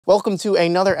Welcome to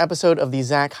another episode of the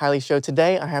Zach Hiley Show.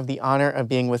 Today, I have the honor of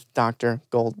being with Dr.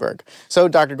 Goldberg. So,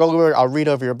 Dr. Goldberg, I'll read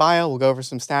over your bio, we'll go over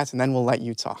some stats, and then we'll let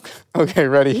you talk. Okay,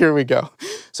 ready? Here we go.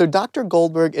 So, Dr.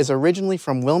 Goldberg is originally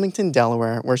from Wilmington,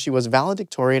 Delaware, where she was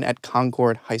valedictorian at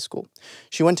Concord High School.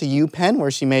 She went to UPenn,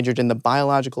 where she majored in the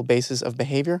biological basis of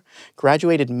behavior,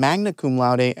 graduated Magna Cum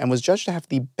Laude, and was judged to have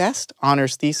the best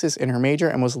honors thesis in her major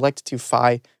and was elected to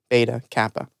Phi Beta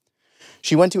Kappa.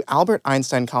 She went to Albert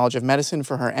Einstein College of Medicine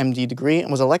for her MD degree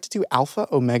and was elected to Alpha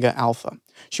Omega Alpha.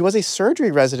 She was a surgery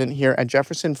resident here at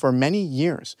Jefferson for many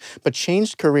years, but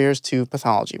changed careers to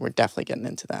pathology. We're definitely getting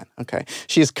into that, okay?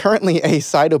 She is currently a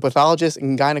cytopathologist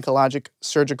and gynecologic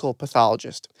surgical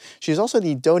pathologist. She is also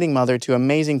the doting mother to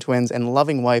amazing twins and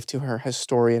loving wife to her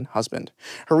historian husband.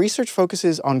 Her research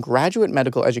focuses on graduate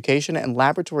medical education and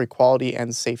laboratory quality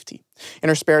and safety. In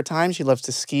her spare time, she loves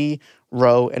to ski,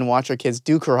 row, and watch her kids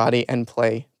do karate and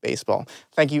play baseball.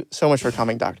 Thank you so much for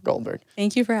coming, Dr. Goldberg.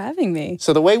 Thank you for having me.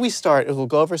 So the way we start is we'll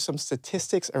go over some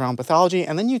statistics around pathology,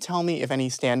 and then you tell me if any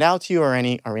stand out to you or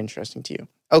any are interesting to you.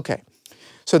 Okay.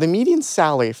 So the median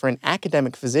salary for an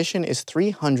academic physician is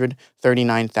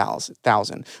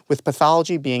 $339,000, with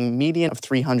pathology being median of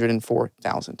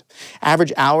 $304,000.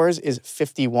 Average hours is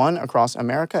 51 across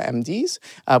America, MDs,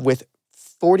 with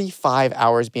 45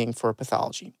 hours being for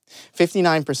pathology.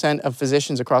 59% of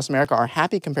physicians across America are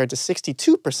happy compared to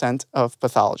 62% of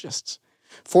pathologists.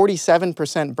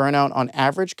 47% burnout on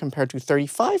average compared to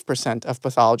 35% of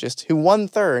pathologists, who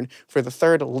 1/3 for the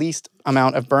third least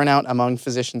amount of burnout among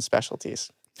physician specialties.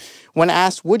 When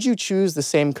asked, would you choose the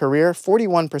same career,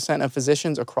 41% of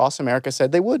physicians across America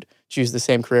said they would choose the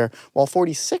same career, while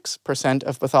 46%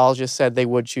 of pathologists said they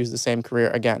would choose the same career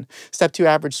again. Step 2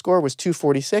 average score was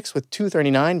 246, with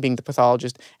 239 being the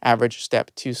pathologist average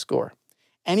Step 2 score.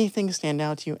 Anything stand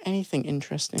out to you? Anything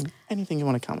interesting? Anything you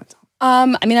want to comment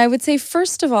on? I would say,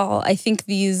 first of all, I think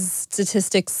these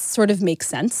statistics sort of make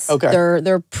sense. Okay.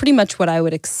 They're pretty much what I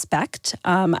would expect.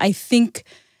 I think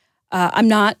I'm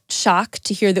not shocked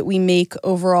to hear that we make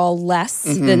overall less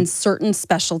than certain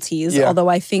specialties, although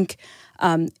I think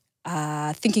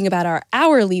thinking about our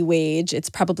hourly wage, it's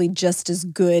probably just as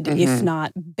good, if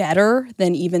not better,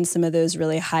 than even some of those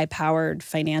really high-powered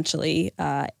financially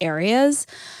areas.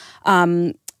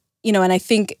 And I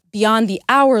think beyond the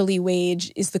hourly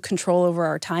wage is the control over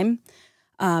our time.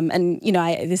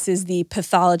 This is the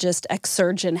pathologist,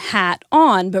 ex-surgeon hat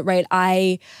on, but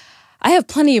I have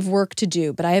plenty of work to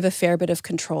do, but I have a fair bit of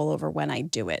control over when I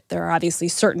do it. There are obviously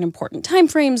certain important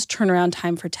timeframes. Turnaround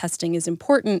time for testing is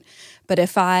important, but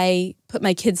if I put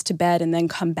my kids to bed and then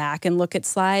come back and look at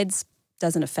slides,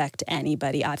 doesn't affect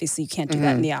anybody. Obviously, you can't do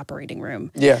that in the operating room.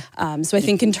 Yeah. So I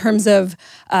think in terms of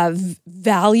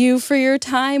value for your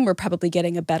time, we're probably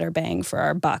getting a better bang for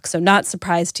our buck. So not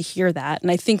surprised to hear that. And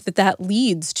I think that that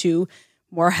leads to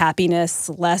more happiness,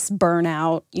 less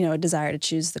burnout, a desire to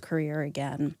choose the career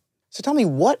again. So tell me,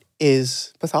 what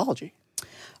is pathology?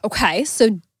 Okay,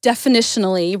 so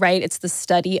definitionally, right, it's the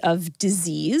study of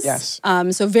disease. Yes.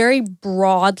 So very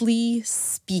broadly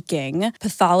speaking,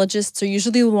 pathologists are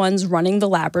usually the ones running the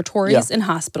laboratories in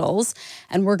hospitals,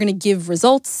 and we're going to give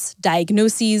results,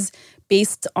 diagnoses,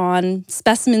 based on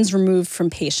specimens removed from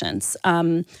patients.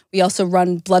 We also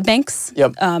run blood banks,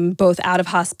 both out of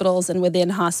hospitals and within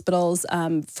hospitals.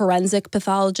 Forensic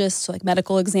pathologists, so like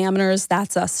medical examiners,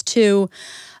 that's us too.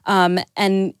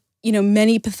 Many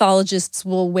pathologists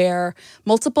will wear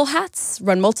multiple hats,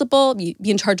 be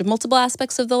in charge of multiple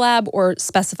aspects of the lab, or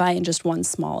specify in just one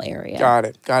small area. Got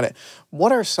it.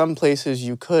 What are some places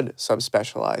you could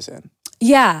subspecialize in?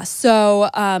 Yeah, so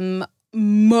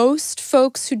most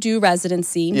folks who do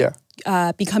residency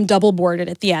become double boarded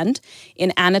at the end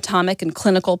in anatomic and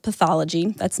clinical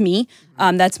pathology. That's me.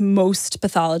 That's most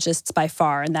pathologists by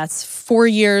far, and that's 4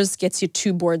 years, gets you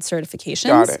 2 board certifications.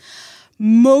 Got it.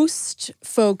 Most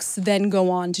folks then go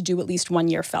on to do at least 1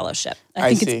 year fellowship.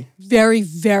 I think it's very,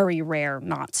 very rare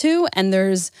not to. And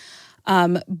there's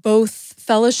both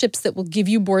fellowships that will give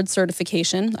you board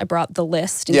certification. I brought the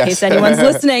list in case anyone's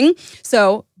listening.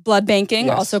 So blood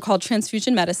banking, also called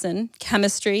transfusion medicine,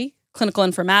 chemistry, clinical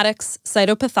informatics,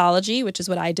 cytopathology, which is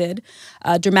what I did,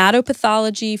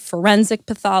 dermatopathology, forensic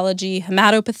pathology,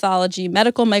 hematopathology,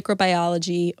 medical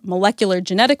microbiology, molecular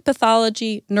genetic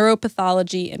pathology,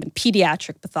 neuropathology, and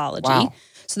pediatric pathology. Wow.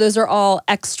 So those are all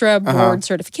extra board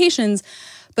certifications.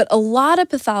 But a lot of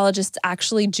pathologists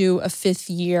actually do a 5th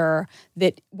year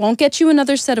that won't get you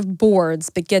another set of boards,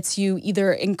 but gets you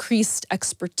either increased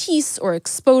expertise or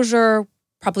exposure,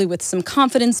 probably with some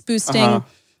confidence boosting.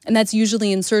 And that's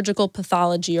usually in surgical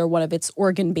pathology or one of its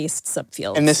organ-based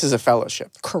subfields. And this is a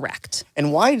fellowship? Correct.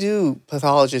 And why do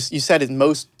pathologists, you said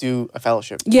most do a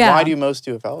fellowship. Yeah. Why do most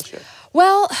do a fellowship?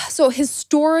 Well, so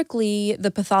historically,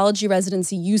 the pathology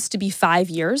residency used to be 5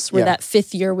 years, where that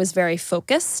 5th year was very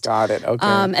focused. Got it, okay.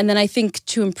 And then I think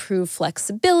to improve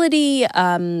flexibility,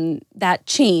 that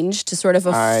changed to sort of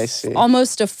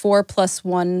almost a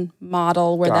 4+1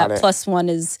 model, where that +1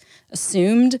 is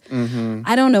assumed.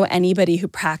 I don't know anybody who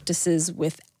practices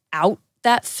without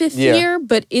that 5th year,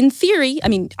 but in theory, I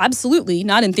mean, absolutely,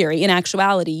 not in theory, in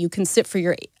actuality, you can sit for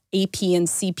your AP and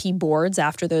CP boards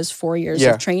after those 4 years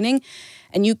of training,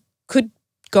 and you could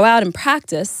go out and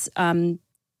practice. I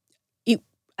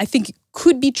think it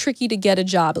could be tricky to get a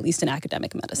job, at least in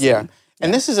academic medicine. Yeah.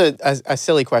 And this is a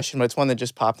silly question, but it's one that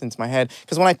just popped into my head.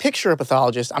 Because when I picture a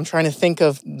pathologist, I'm trying to think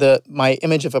of my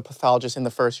image of a pathologist in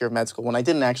the first year of med school when I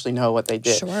didn't actually know what they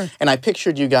did. Sure. And I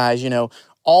pictured you guys,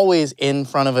 always in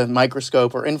front of a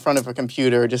microscope or in front of a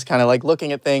computer, just kind of like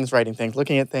looking at things, writing things,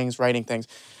 looking at things, writing things.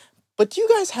 But do you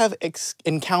guys have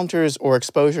encounters or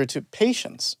exposure to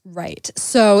patients? Right.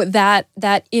 So that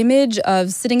image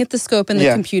of sitting at the scope and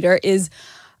the computer is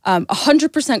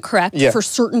 100% correct for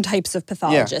certain types of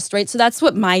pathologists, right? So that's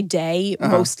what my day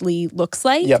mostly looks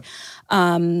like. Yep.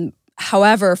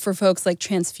 However, for folks like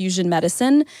transfusion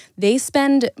medicine, they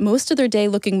spend most of their day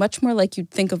looking much more like you'd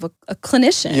think of a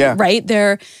clinician, right?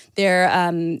 They're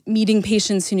meeting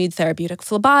patients who need therapeutic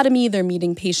phlebotomy. They're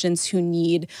meeting patients who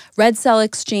need red cell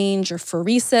exchange or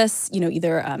pheresis,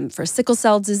 either for sickle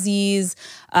cell disease,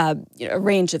 a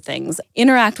range of things.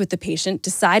 Interact with the patient,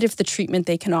 decide if the treatment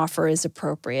they can offer is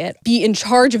appropriate, be in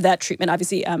charge of that treatment.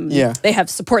 Obviously, they have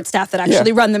support staff that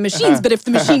actually run the machines, but if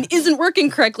the machine isn't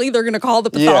working correctly, they're going to call the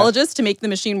pathologist to make the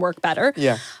machine work better.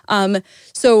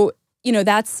 So,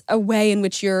 that's a way in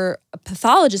which you're a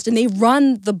pathologist, and they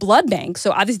run the blood bank.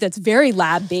 So obviously that's very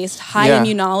lab-based, high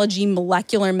immunology,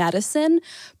 molecular medicine,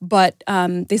 but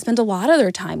they spend a lot of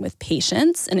their time with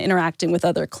patients and interacting with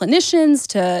other clinicians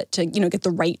to get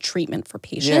the right treatment for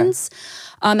patients.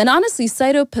 And honestly,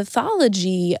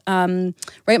 cytopathology,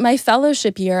 right, my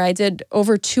fellowship year, I did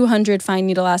over 200 fine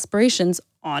needle aspirations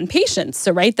on patients.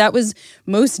 So, right, that was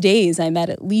most days I met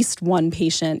at least one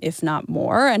patient, if not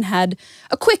more, and had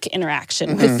a quick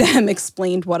interaction with them,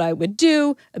 explained what I would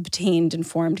do, obtained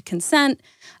informed consent,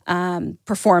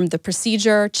 performed the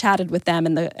procedure, chatted with them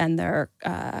and their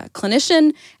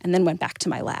clinician, and then went back to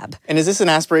my lab. And is this an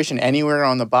aspiration anywhere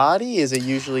on the body? Is it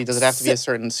usually, does it have to be a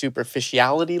certain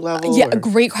superficiality level? Yeah,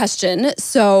 great question.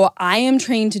 So I am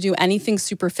trained to do anything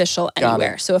superficial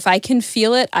anywhere. So if I can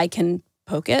feel it, I can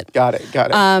poke it. Got it.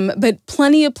 But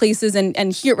plenty of places,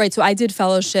 and here, right, so I did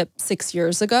fellowship 6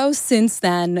 years ago. Since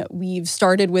then, we've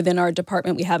started within our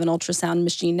department. We have an ultrasound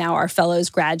machine now. Our fellows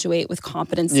graduate with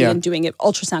competency in doing it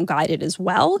ultrasound guided as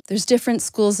well. There's different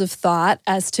schools of thought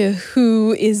as to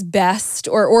who is best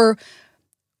or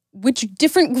which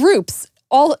different groups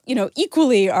all,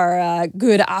 equally are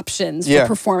good options for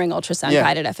performing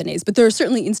ultrasound-guided FNAs. But there are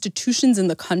certainly institutions in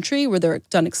the country where they're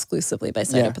done exclusively by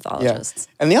cytopathologists.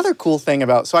 And the other cool thing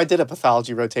so I did a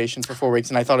pathology rotation for 4 weeks,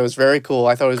 and I thought it was very cool.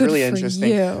 I thought it was really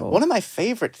interesting. One of my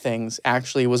favorite things,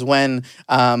 actually, was when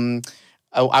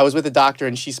I was with a doctor,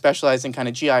 and she specialized in kind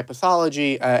of GI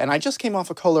pathology, and I just came off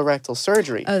a colorectal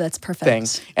surgery. Oh, that's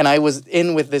perfect. And I was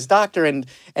in with this doctor, and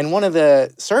one of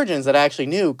the surgeons that I actually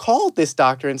knew called this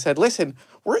doctor and said, listen,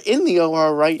 we're in the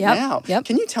OR right now.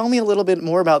 Can you tell me a little bit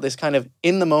more about this kind of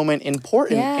in-the-moment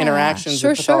important interactions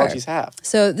that pathologists have?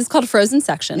 So this is called a frozen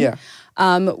section.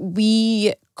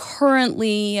 We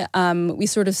currently, we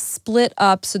sort of split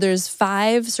up. So there's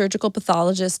 5 surgical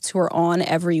pathologists who are on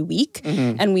every week,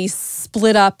 and we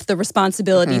split up the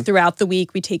responsibility throughout the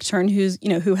week. We take turn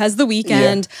who has the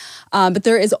weekend. But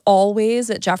there is always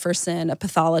at Jefferson a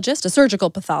pathologist, a surgical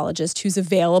pathologist, who's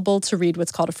available to read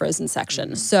what's called a frozen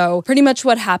section. So pretty much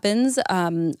what happens,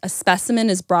 a specimen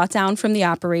is brought down from the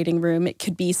operating room. It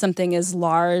could be something as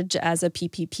large as a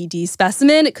PPPD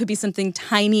specimen. It could be something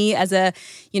tiny as a,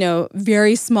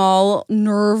 very small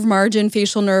nerve margin,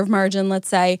 facial nerve margin, let's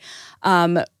say.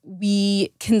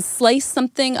 We can slice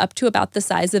something up to about the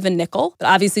size of a nickel. But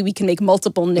obviously, we can make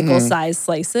multiple nickel-sized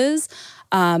slices.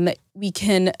 We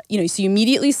can, so you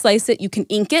immediately slice it. You can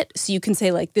ink it. So you can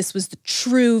say, like, this was the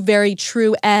true, very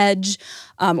true edge.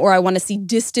 Or I want to see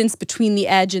distance between the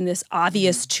edge and this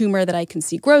obvious tumor that I can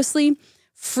see grossly.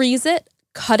 Freeze it.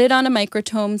 Cut it on a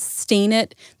microtome, stain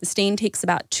it. The stain takes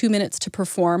about 2 minutes to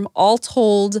perform. All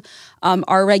told,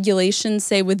 our regulations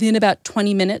say within about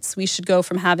 20 minutes, we should go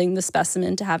from having the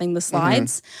specimen to having the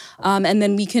slides. And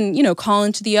then we can, call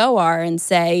into the OR and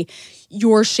say,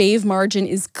 your shave margin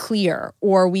is clear,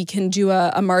 or we can do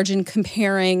a margin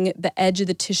comparing the edge of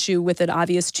the tissue with an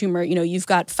obvious tumor. You know, you've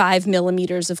got 5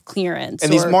 millimeters of clearance.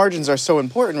 And these margins are so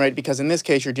important, right? Because in this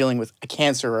case, you're dealing with a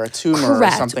cancer or a tumor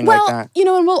correct. Or something well, like that. You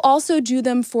know, and we'll also do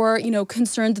them for, you know,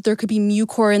 concern that there could be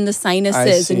mucor in the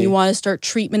sinuses and you want to start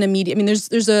treatment immediately. I mean, there's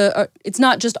it's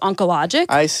not just oncologic.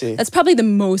 I see. That's probably the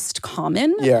most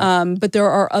common. Yeah. But there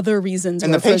are other reasons.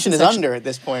 And the patient is under at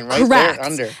this point, right? Correct. They're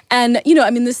under. And, you know, I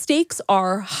mean, the stakes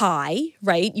are high,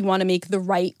 right? You want to make the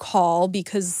right call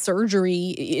because surgery,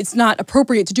 it's not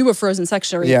appropriate to do a frozen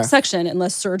section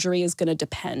unless surgery is going to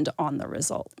depend on the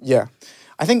result. Yeah.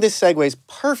 I think this segues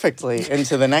perfectly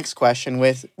into the next question,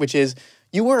 which is,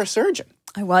 you were a surgeon.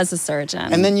 I was a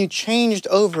surgeon. And then you changed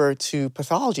over to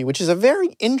pathology, which is a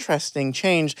very interesting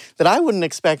change that I wouldn't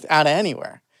expect out of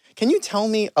anywhere. Can you tell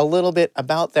me a little bit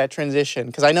about that transition?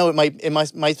 Because I know it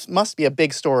must be a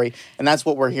big story, and that's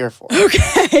what we're here for.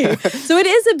 Okay. So it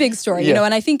is a big story, you know,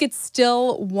 and I think it's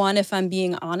still one, if I'm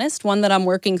being honest, one that I'm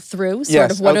working through, sort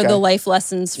of what are the life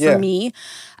lessons for me.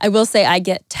 I will say I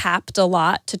get tapped a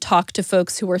lot to talk to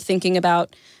folks who are thinking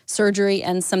about surgery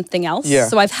and something else.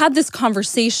 So I've had this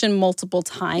conversation multiple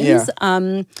times.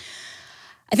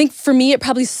 I think for me, it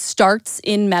probably starts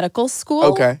in medical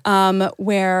school,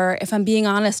 where, if I'm being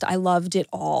honest, I loved it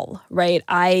all, right?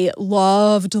 I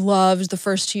loved the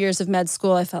first 2 years of med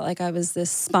school. I felt like I was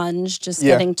this sponge, just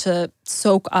getting to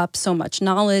soak up so much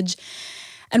knowledge.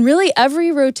 And really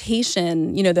every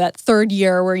rotation, you know, that third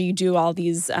year where you do all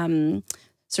these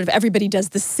sort of everybody does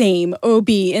the same, OB,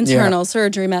 internal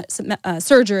surgery,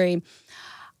 surgery,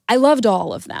 I loved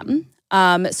all of them.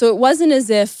 So it wasn't as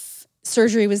if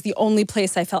surgery was the only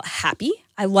place I felt happy.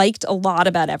 I liked a lot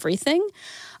about everything.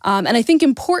 And I think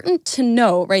important to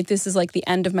know, right, this is like the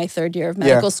end of my third year of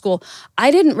medical school, I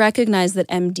didn't recognize that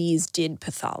MDs did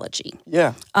pathology.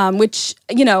 Which,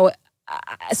 you know,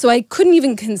 so I couldn't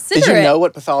even consider it. Did you know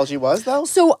what pathology was, though?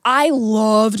 So I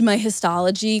loved my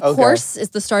histology course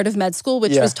at the start of med school,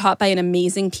 which was taught by an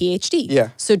amazing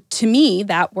PhD. So to me,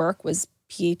 that work was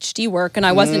PhD work, and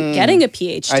I wasn't getting a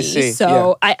PhD. I see.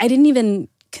 So I didn't even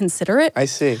consider it. I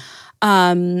see.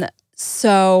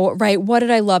 So, right, what did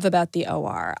I love about the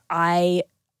OR?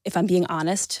 If I'm being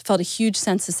honest, felt a huge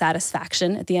sense of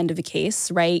satisfaction at the end of a case,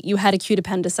 right? You had acute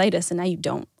appendicitis and now you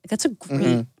don't. That's a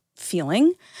great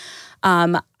feeling.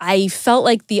 I felt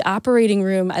like the operating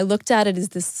room, I looked at it as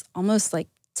this almost like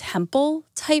temple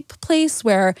type place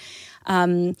where,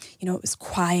 you know, it was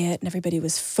quiet and everybody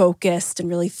was focused and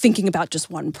really thinking about just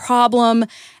one problem.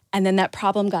 And then that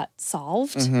problem got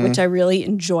solved, which I really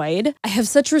enjoyed. I have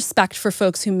such respect for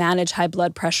folks who manage high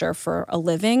blood pressure for a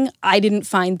living. I didn't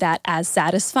find that as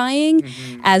satisfying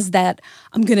as that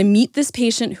I'm going to meet this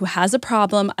patient who has a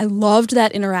problem. I loved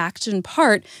that interaction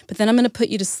part, but then I'm going to put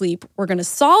you to sleep. We're going to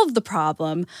solve the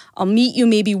problem. I'll meet you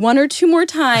maybe 1 or 2 more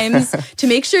times to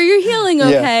make sure you're healing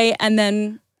okay, and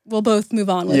then we'll both move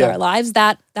on with our lives.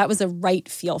 That was a right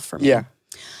feel for me.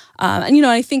 And, you know,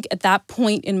 I think at that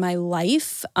point in my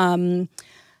life,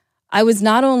 I was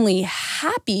not only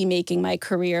happy making my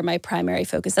career my primary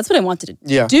focus, that's what I wanted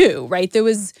to do, right? There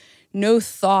was no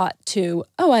thought to,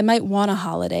 oh, I might want a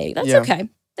holiday. That's okay.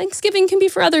 Thanksgiving can be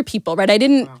for other people, right? I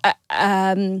didn't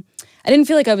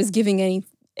feel like I was giving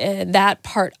that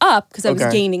part up because I was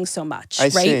gaining so much, I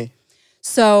see.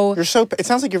 So it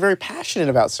sounds like you're very passionate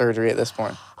about surgery at this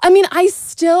point. I mean, I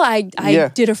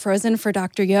did a Frozen for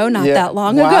Dr. Yo not that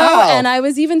long ago. And I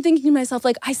was even thinking to myself,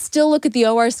 like, I still look at the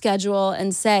OR schedule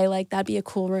and say, like, that'd be a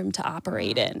cool room to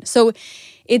operate in. So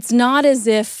it's not as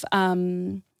if I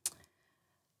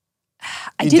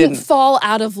didn't fall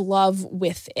out of love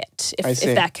with it, if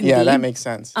that can be. Yeah, that makes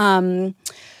sense. But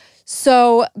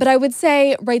I would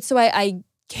say, right, so I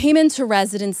came into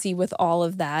residency with all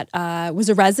of that. Was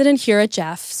a resident here at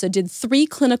Jeff, so did 3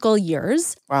 clinical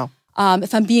years. Wow.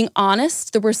 If I'm being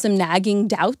honest, there were some nagging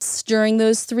doubts during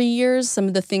those 3 years. Some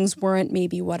of the things weren't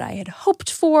maybe what I had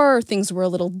hoped for, or things were a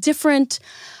little different.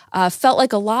 Felt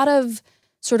like a lot of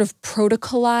sort of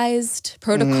protocolized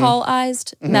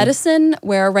medicine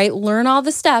where, right, learn all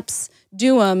the steps,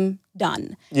 do them,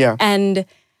 done. And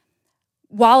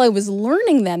while I was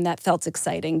learning them, that felt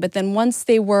exciting. But then once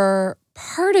they were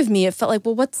part of me, it felt like,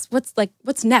 well, what's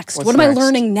next? What am I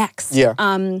learning next?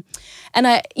 And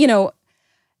I, you know,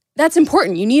 that's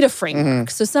important. You need a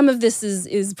framework. So some of this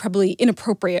is probably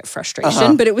inappropriate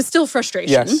frustration, but it was still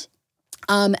frustration.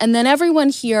 And then everyone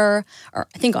here, or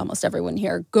I think almost everyone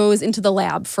here, goes into the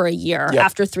lab for a year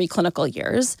after 3 clinical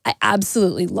years. I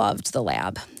absolutely loved the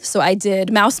lab. So I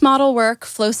did mouse model work,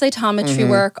 flow cytometry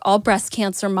work, all breast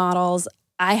cancer models.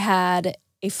 I had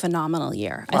a phenomenal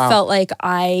year. Wow. I felt like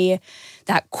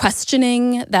that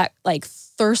questioning, that like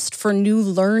thirst for new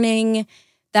learning,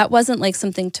 that wasn't like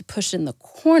something to push in the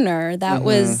corner. That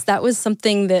was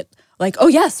something that like, oh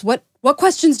yes, what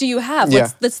questions do you have?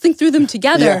 Let's think through them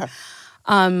together.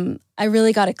 I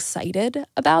really got excited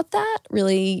about that.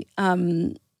 Really,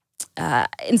 in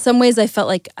some ways, I felt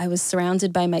like I was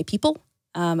surrounded by my people.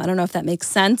 I don't know if that makes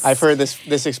sense. I've heard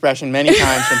this expression many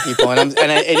times from people, and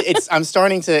I'm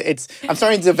starting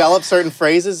to develop certain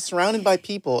phrases. Surrounded by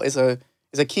people is a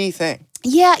key thing.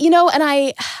 Yeah, you know, and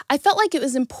I felt like it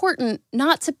was important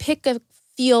not to pick a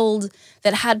field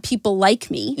that had people like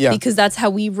me, because that's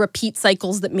how we repeat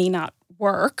cycles that may not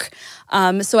work.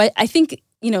 So I think,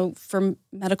 you know, for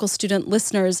medical student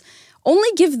listeners, only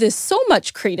give this so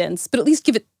much credence, but at least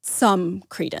give it some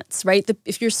credence, right?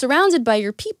 If you're surrounded by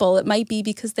your people, it might be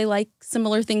because they like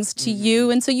similar things to you,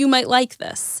 and so you might like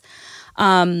this,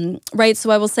 right?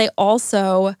 So I will say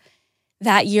also,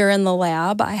 that year in the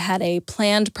lab, I had a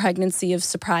planned pregnancy of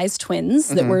surprise twins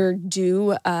that were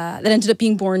due, that ended up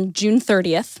being born June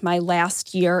 30th, my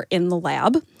last year in the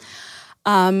lab.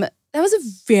 That was a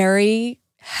very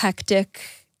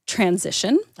hectic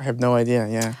transition. I have no idea,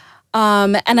 yeah.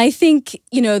 And I think,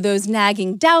 you know, those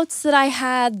nagging doubts that I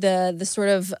had, the sort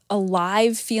of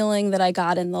alive feeling that I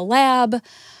got in the lab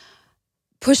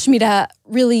pushed me to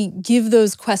really give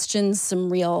those questions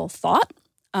some real thought.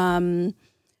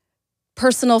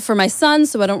 Personal for my son,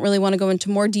 so I don't really want to go into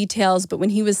more details, but when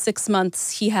he was 6 months,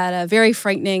 he had a very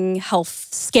frightening health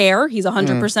scare. He's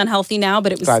 100% healthy now,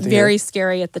 but it was very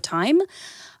scary at the time.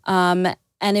 And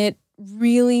it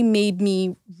really made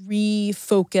me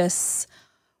refocus,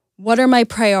 what are my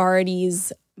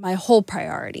priorities, my whole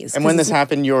priorities. And when this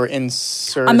happened, you're in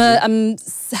surgery? I'm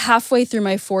halfway through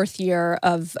my 4th year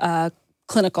of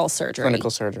clinical surgery.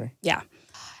 Clinical surgery. Yeah.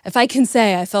 If I can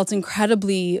say, I felt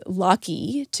incredibly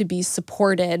lucky to be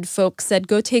supported. Folks said,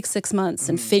 go take 6 months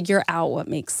and figure out what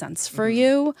makes sense for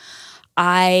you.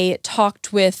 I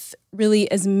talked with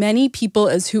really as many people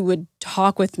as who would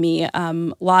talk with me.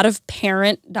 A lot of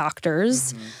parent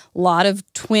doctors, a lot of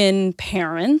twin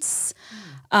parents,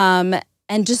 and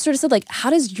just sort of said, like,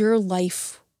 how does your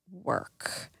life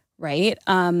work, right?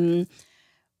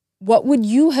 What would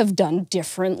you have done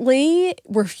differently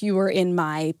if you were in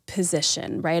my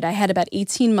position, right? I had about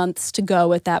 18 months to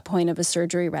go at that point of a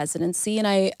surgery residency, and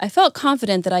I felt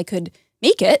confident that I could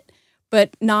make it,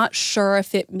 but not sure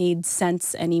if it made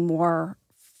sense anymore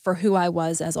for who I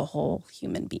was as a whole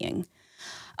human being.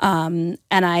 And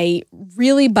I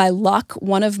really, by luck,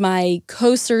 one of my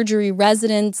co-surgery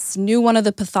residents knew one of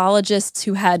the pathologists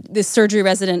who had this surgery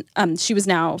resident. She was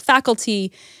now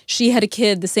faculty. She had a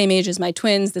kid the same age as my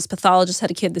twins. This pathologist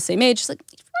had a kid the same age. She's like,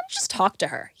 why don't you just talk to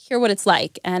her, hear what it's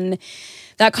like? And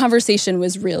that conversation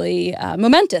was really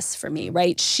momentous for me,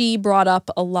 right? She brought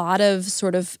up a lot of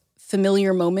sort of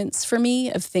familiar moments for me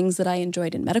of things that I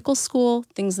enjoyed in medical school,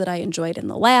 things that I enjoyed in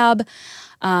the lab.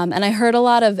 And I heard a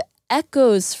lot of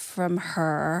echoes from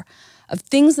her of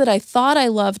things that I thought I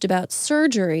loved about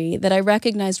surgery that I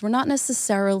recognized were not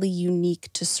necessarily unique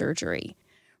to surgery,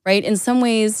 right? In some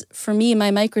ways, for me,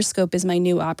 my microscope is my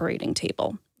new operating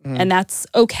table, and that's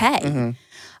okay.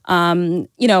 You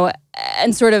know,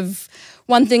 and sort of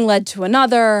one thing led to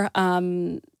another.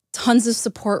 Tons of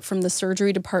support from the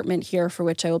surgery department here, for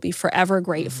which I will be forever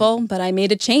grateful, but I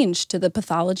made a change to the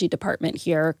pathology department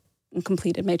here and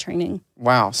completed my training.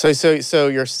 Wow. So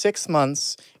you're 6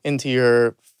 months into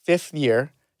your 5th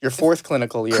year, your 4th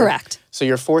clinical year. Correct. So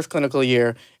your 4th clinical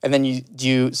year, and then do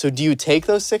you take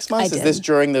those 6 months? I Is did. this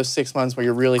during those 6 months where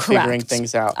you're really figuring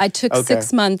things out? I took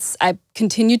 6 months. I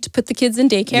continued to put the kids in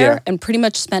daycare and pretty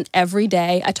much spent every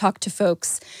day. I talked to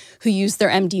folks who use their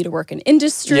MD to work in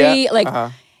industry.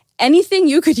 Anything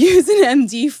you could use an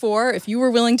MD for, if you were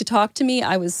willing to talk to me,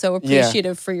 I was so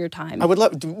appreciative for your time. I would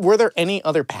love, were there any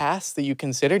other paths that you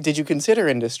considered? Did you consider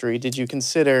industry? Did you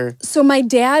consider? So my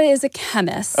dad is a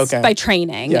chemist by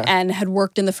training and had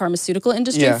worked in the pharmaceutical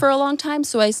industry for a long time.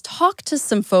 So I talked to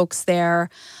some folks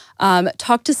there.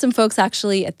 Talked to some folks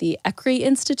actually at the ECRI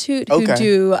Institute who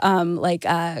do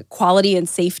quality and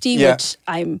safety, which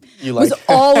was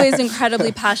always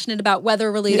incredibly passionate about,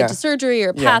 whether related to surgery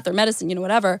or path or medicine, you know,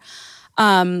 whatever.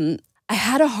 I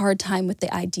had a hard time with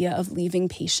the idea of leaving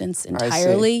patients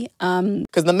entirely.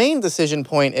 Because the main decision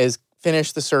point is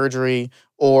finish the surgery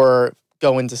or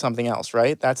go into something else,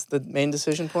 right? That's the main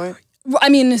decision point? I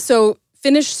mean, so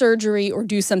finish surgery or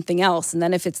do something else, and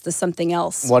then if it's the something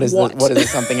else, what is the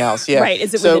something else? Yeah, right.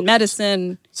 Is it within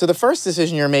medicine? So the first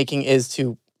decision you're making is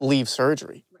to leave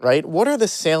surgery, right? What are the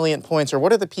salient points, or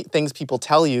what are the things people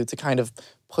tell you to kind of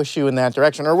push you in that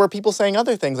direction, or were people saying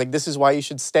other things like this is why you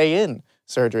should stay in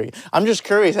surgery. I'm just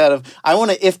curious I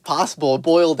want to, if possible,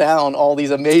 boil down all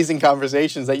these amazing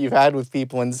conversations that you've had with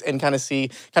people and kind of see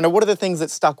what are the things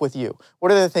that stuck with you?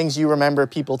 What are the things you remember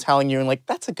people telling you and like,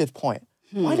 that's a good point.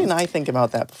 Why didn't I think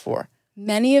about that before?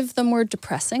 Many of them were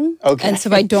depressing. Okay. And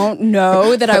so I don't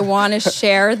know that I want to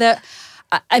share that.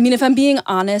 I mean, if I'm being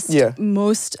honest,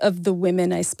 most of the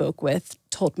women I spoke with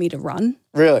told me to run.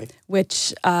 Really?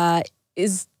 Which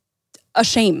is a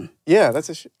shame. Yeah, that's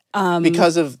a shame.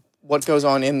 Because of what goes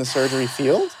on in the surgery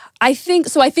field? I think,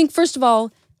 first of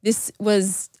all, this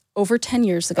was over 10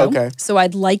 years ago. Okay. So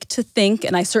I'd like to think,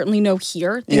 and I certainly know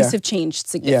here, things have changed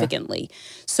significantly.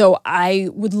 So I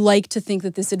would like to think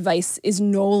that this advice is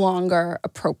no longer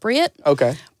appropriate.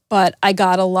 Okay. But I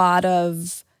got a lot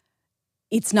of,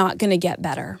 it's not going to get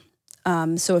better.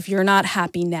 So if you're not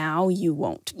happy now, you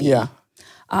won't be. Yeah.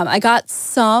 I got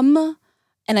some,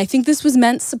 and I think this was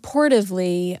meant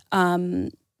supportively,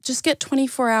 just get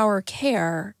 24-hour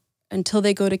care until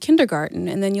they go to kindergarten,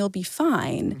 and then you'll be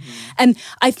fine. And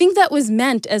I think that was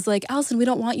meant as like, Allison, we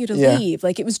don't want you to leave.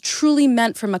 Like, it was truly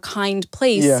meant from a kind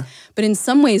place. Yeah. But in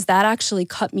some ways, that actually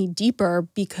cut me deeper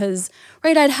because,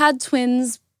 I'd had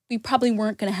twins. We probably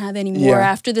weren't going to have any more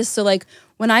after this. So, like,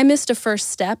 when I missed a first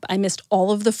step, I missed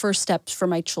all of the first steps for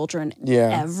my children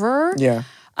ever. Yeah.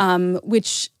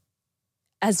 Which,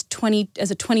 as a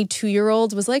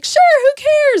 22-year-old, was like, sure, who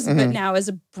cares? But now, as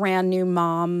a brand new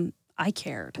mom, I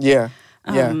cared. Yeah.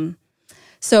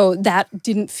 So that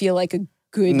didn't feel like a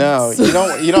good No, you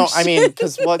don't, I mean,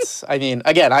 because again,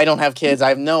 I don't have kids. I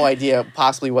have no idea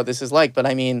possibly what this is like, but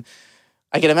I mean,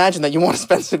 I can imagine that you want to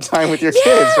spend some time with your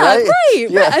kids, right? Right.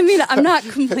 Yeah. I mean, I'm not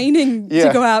complaining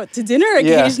to go out to dinner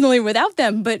occasionally without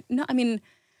them, but no, I mean,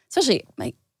 especially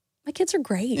my kids are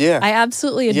great. Yeah. I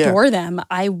absolutely adore them.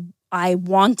 I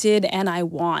wanted and I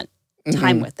want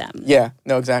time with them. Yeah,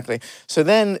 no, exactly. So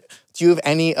then, do you have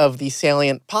any of the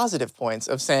salient positive points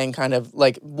of saying kind of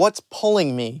like, what's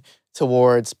pulling me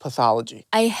towards pathology?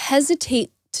 I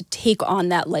hesitate to take on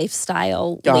that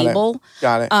lifestyle label.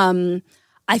 Got it.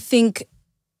 I think,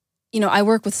 I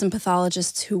work with some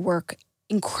pathologists who work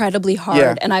incredibly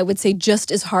hard, and I would say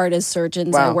just as hard as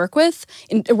surgeons I worked with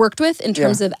in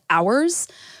terms of hours.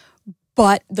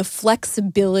 But the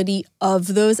flexibility of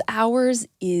those hours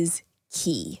is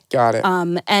key. Got it.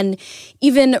 And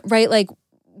even, like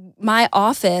my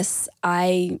office,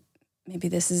 maybe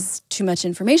this is too much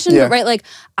information, but like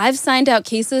I've signed out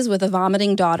cases with a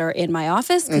vomiting daughter in my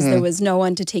office because there was no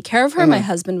one to take care of her. My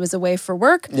husband was away for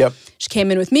work. Yep. She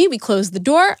came in with me. We closed the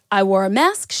door. I wore a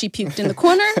mask. She puked in the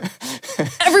corner.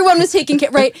 Everyone was taking care,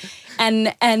 right?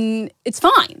 And it's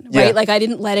fine, right? Like I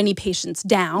didn't let any patients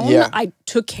down. I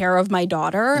took care of my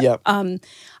daughter. Yep.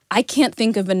 I can't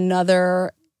think of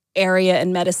another area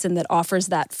in medicine that offers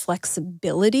that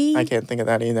flexibility. I can't think of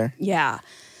that either. Yeah.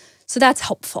 So that's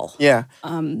helppful. Yeah.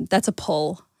 That's a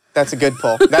pull. That's a good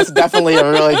pull. That's definitely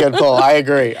a really good pull. I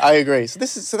agree.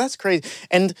 So that's crazy.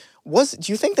 And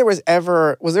do you think was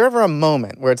there ever a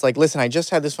moment where it's like, listen, I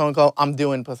just had this phone call, I'm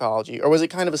doing pathology, or was it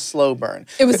kind of a slow burn?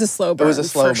 It was a slow burn. It was a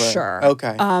slow burn. For sure.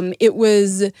 Okay. It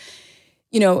was,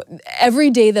 every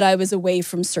day that I was away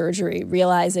from surgery,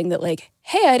 realizing that like,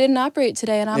 hey, I didn't operate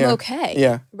today and I'm okay.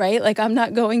 Yeah. Right? Like I'm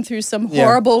not going through some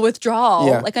horrible withdrawal.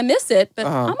 Yeah. Like I miss it, but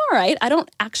I'm all right. I don't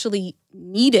actually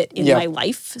need it in my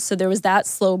life. So there was that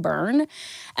slow burn.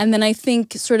 And then I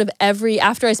think sort of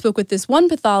after I spoke with this one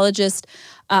pathologist,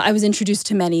 I was introduced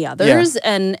to many others.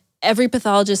 And every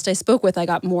pathologist I spoke with, I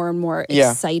got more and more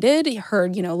excited.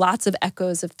 Heard, lots of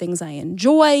echoes of things I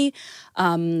enjoy,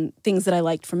 things that I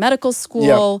liked from medical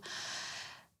school.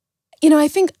 I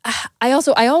think I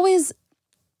always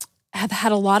have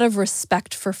had a lot of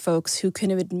respect for folks who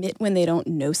can admit when they don't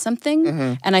know something.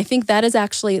 And I think that is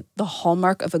actually the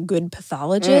hallmark of a good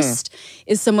pathologist,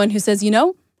 is someone who says,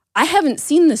 I haven't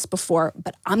seen this before,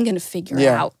 but I'm going to figure it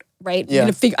out. Right? Yeah.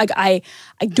 I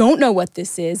don't know what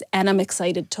this is, and I'm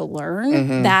excited to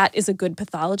learn. That is a good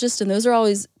pathologist. And those are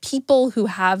always people who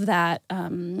have that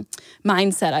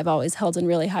mindset I've always held in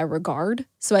really high regard.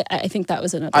 So I think that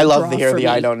was another I love to hear the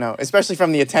I don't know, especially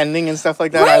from the attending and stuff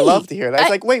like that. Right. I love to hear that. It's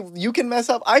like, wait, you can mess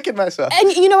up, I can mess up.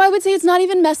 And, I would say it's not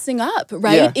even messing up,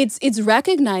 right? Yeah. It's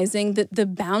recognizing that the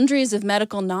boundaries of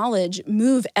medical knowledge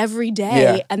move every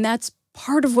day, and that's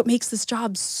part of what makes this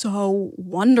job so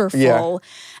wonderful. Yeah.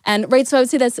 And so I would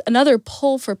say that's another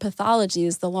pull for pathology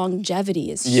is the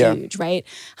longevity is huge, right?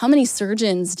 How many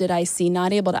surgeons did I see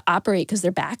not able to operate because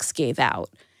their backs gave out?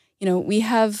 We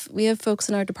have folks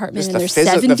in our department in their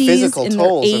 70s, the physical in their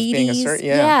tolls 80s. Of being a surgeon.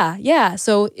 Yeah. Yeah.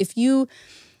 So if you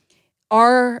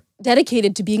are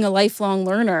dedicated to being a lifelong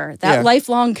learner. That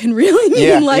lifelong can really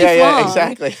mean lifelong. Yeah,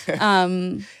 exactly.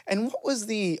 And what was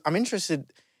I'm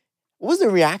interested, what was the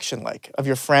reaction like of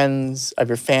your friends, of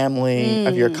your family,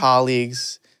 of your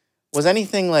colleagues? Was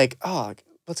anything like, oh,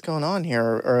 what's going on here?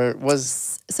 Or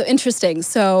was... So interesting.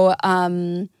 So,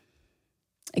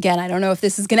 again, I don't know if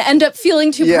this is going to end up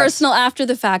feeling too personal after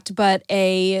the fact, but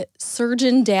a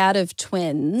surgeon dad of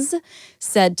twins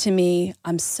said to me,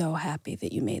 I'm so happy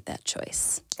that you made that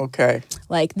choice. Okay.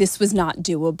 Like, this was not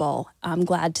doable. I'm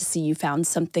glad to see you found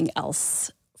something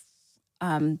else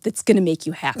that's going to make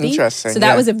you happy. Interesting. So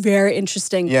that was a very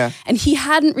interesting. Yeah. And he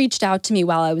hadn't reached out to me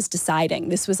while I was deciding.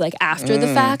 This was like after the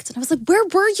fact. And I was like, where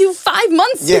were you 5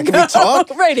 months ago? Can we talk?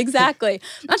 Right, exactly.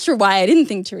 I'm not sure why I didn't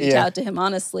think to reach out to him,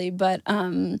 honestly. But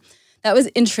that was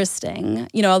interesting.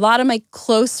 You know, a lot of my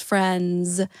close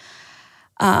friends,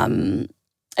 I mean,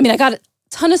 I got a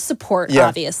ton of support,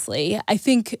 obviously. I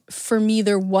think for me,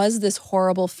 there was this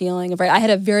horrible feeling of, I had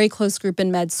a very close group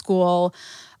in med school,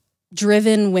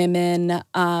 driven women,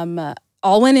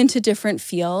 all went into different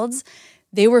fields.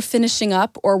 They were finishing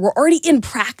up or were already in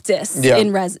practice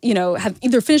have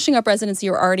either finishing up residency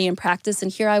or already in practice.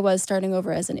 And here I was starting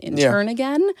over as an intern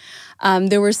again.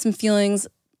 There were some feelings,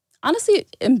 honestly,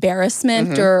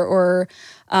 embarrassment or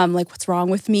like, what's wrong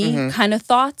with me kind of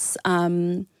thoughts.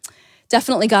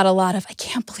 Definitely got a lot of, I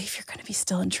can't believe you're going to be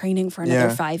still in training for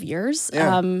another 5 years.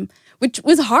 Which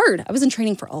was hard. I was in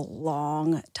training for a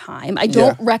long time. I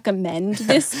don't recommend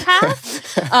this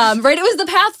path. Right? It was the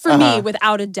path for me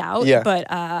without a doubt. But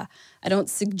I don't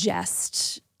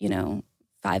suggest,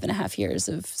 5.5 years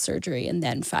of surgery and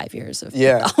then 5 years of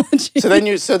pathology.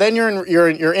 So then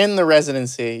you're in the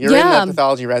residency. You're in the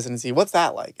pathology residency. What's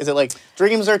that like? Is it like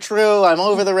dreams are true? I'm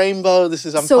over the rainbow.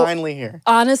 I'm finally here.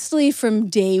 Honestly, from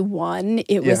day one,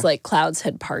 it was like clouds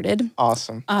had parted.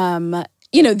 Awesome.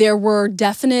 There were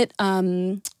definite,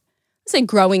 say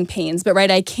growing pains, but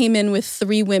I came in with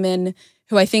 3 women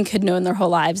who I think had known their whole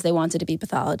lives they wanted to be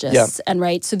pathologists.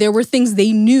 And so there were things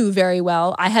they knew very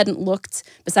well. I hadn't looked,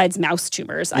 besides mouse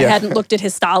tumors, I hadn't looked at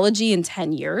histology in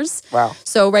 10 years. Wow.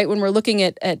 So when we're looking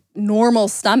at normal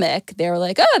stomach, they were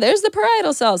like, oh, there's the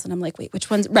parietal cells. And I'm like, wait, which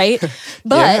one's, right?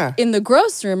 But in the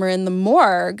gross room or in the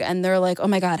morgue, and they're like, oh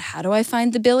my God, how do I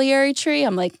find the biliary tree?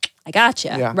 I'm like, I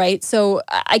gotcha, right? So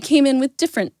I came in with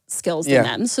different skills than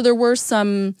them. So there were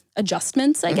some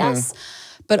adjustments, I guess.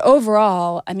 But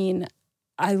overall, I mean,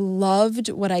 I loved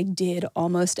what I did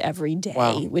almost every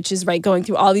day, which is going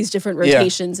through all these different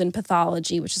rotations in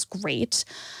pathology, which is great.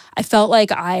 I felt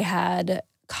like I had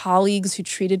colleagues who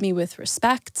treated me with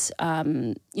respect.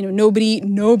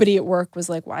 Nobody at work was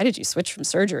like, why did you switch from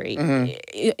surgery?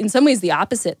 In some ways, the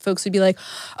opposite. Folks would be like,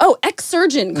 oh,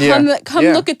 ex-surgeon, come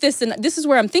look at this. And this is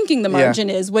where I'm thinking the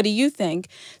margin is. What do you think?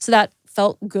 So that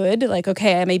felt good. Like,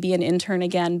 okay, I may be an intern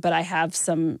again, but I have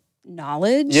some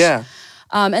knowledge.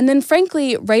 And then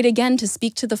frankly, again, to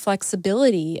speak to the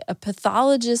flexibility, a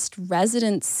pathologist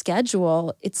resident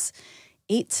schedule, it's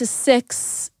 8 to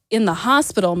 6 in the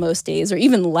hospital most days, or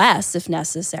even less if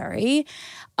necessary.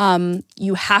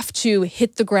 You have to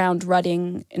hit the ground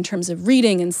running in terms of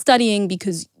reading and studying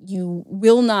because you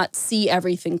will not see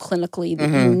everything clinically that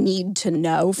you need to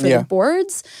know for the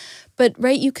boards. But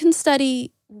you can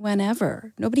study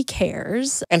whenever. Nobody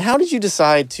cares. And how did you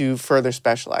decide to further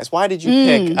specialize? Why did you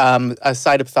pick a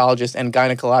cytopathologist and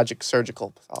gynecologic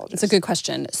surgical pathologist? It's a good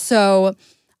question. So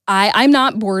I'm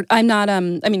not bored. I'm not, I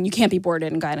mean, you can't be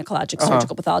boarded in gynecologic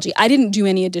surgical pathology. I didn't do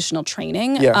any additional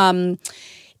training.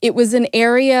 It was an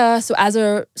area, so as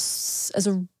a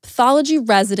pathology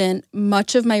resident,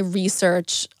 much of my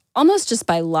research, almost just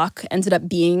by luck, ended up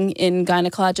being in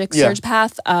gynecologic surg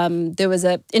path. There was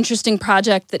an interesting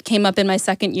project that came up in my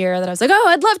second year that I was like, oh,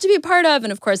 I'd love to be a part of.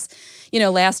 And of course,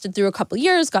 lasted through a couple of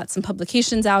years, got some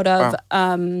publications out of.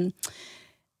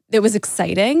 It was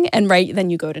exciting. And then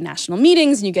you go to national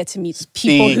meetings and you get to meet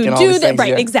people who do that.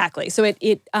 Right, exactly. So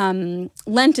it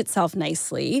lent itself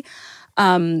nicely.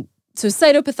 So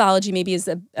cytopathology maybe is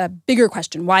a bigger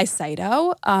question. Why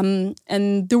cyto?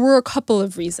 And there were a couple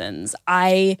of reasons.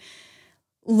 I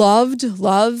love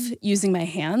using my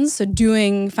hands. So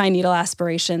doing fine needle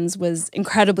aspirations was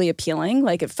incredibly appealing.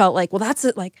 Like it felt like, well, that's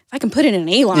it. Like if I can put it in an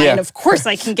A-line, of course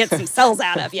I can get some cells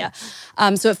out of you.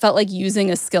 So it felt like using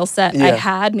a skill set I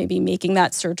had, maybe making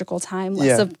that surgical time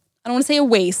less of, I don't want to say a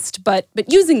waste, but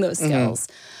using those skills.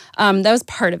 That was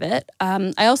part of it.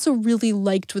 I also really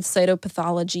liked with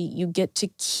cytopathology, you get to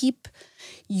keep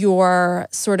your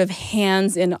sort of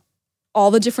hands in all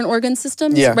the different organ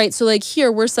systems, right? So like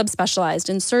here, we're subspecialized.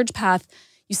 In surg path,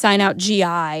 you sign out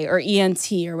GI or ENT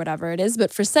or whatever it is.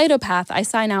 But for cytopath, I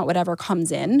sign out whatever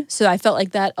comes in. So I felt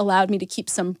like that allowed me to keep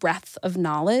some breadth of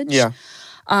knowledge. Yeah.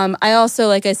 I also,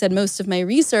 like I said, most of my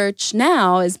research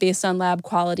now is based on lab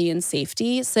quality and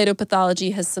safety.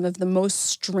 Cytopathology has some of the most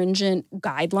stringent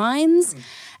guidelines.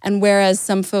 And whereas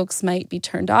some folks might be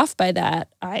turned off by that,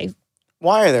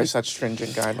 Why are there such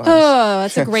stringent guidelines? Oh,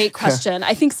 that's a great question.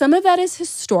 I think some of that is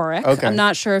historic. Okay. I'm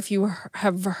not sure if you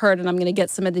have heard, and I'm going to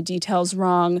get some of the details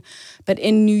wrong, but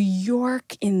in New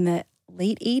York in the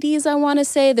late 80s, I want to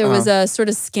say, there was a sort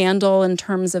of scandal in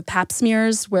terms of pap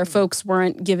smears where folks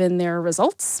weren't given their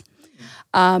results,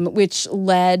 which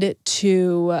led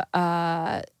to,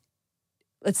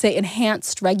 let's say,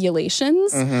 enhanced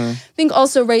regulations. I think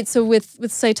also, right, so with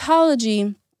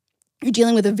cytology, you're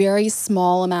dealing with a very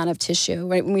small amount of tissue,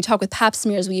 right? When we talk with pap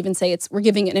smears, we even say we're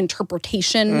giving an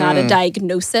interpretation, not a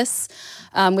diagnosis,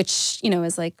 which, you know,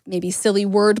 is like maybe silly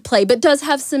wordplay, but does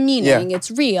have some meaning. It's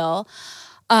real.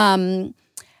 And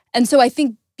so I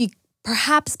think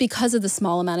perhaps because of the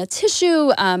small amount of tissue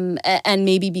and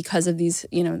maybe because of these,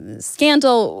 you know, the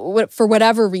scandal, for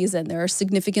whatever reason, there are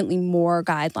significantly more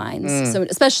guidelines. So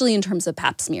especially in terms of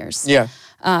pap smears. Yeah.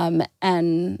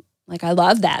 And like, I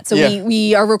love that. So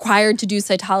we are required to do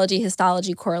cytology,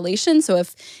 histology correlation. So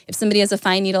if somebody has a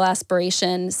fine needle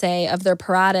aspiration, say, of their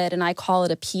parotid, and I call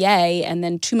it a PA, and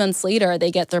then 2 months later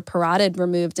they get their parotid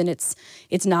removed and it's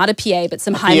not a PA, but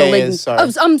some high malignant.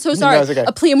 Oh, I'm so sorry. No, okay.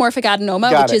 A pleomorphic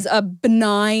adenoma, which is a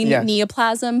benign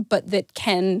neoplasm, but that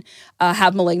can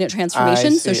have malignant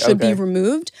transformation, so should be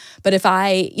removed. But if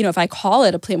I call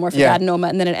it a pleomorphic adenoma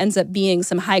and then it ends up being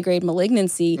some high-grade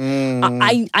malignancy,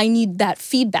 I need that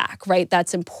feedback. Right,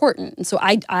 that's important, and so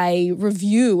I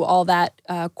review all that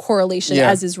correlation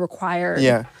as is required.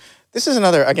 Yeah, this is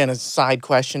another, again, a side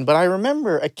question, but I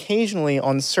remember occasionally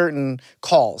on certain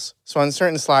calls, so on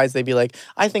certain slides, they'd be like,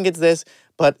 "I think it's this,"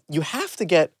 but you have to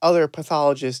get other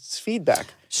pathologists' feedback.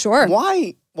 Sure.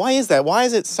 Why is that? Why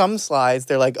is it some slides,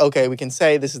 they're like, okay, we can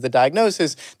say this is the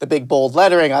diagnosis, the big bold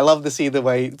lettering. I love to see the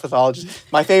way pathologists,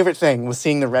 my favorite thing was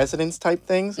seeing the residence type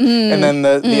things. And then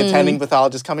the attending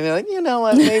pathologist coming in like, you know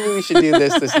what, maybe we should do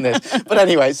this, this, and this. But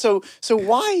anyway, so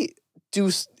why do,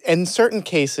 in certain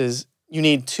cases, you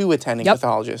need 2 attending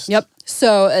pathologists? Yep.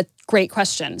 So a great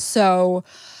question. So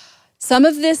some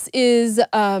of this is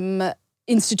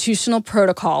institutional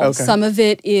protocol. Okay. Some of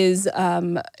it is, sort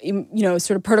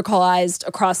of protocolized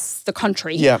across the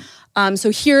country. Yeah.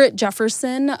 So here at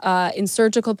Jefferson, in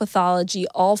surgical pathology,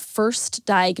 all first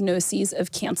diagnoses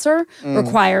of cancer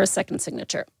require a second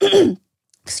signature.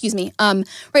 Excuse me.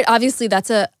 Right. Obviously,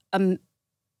 that's a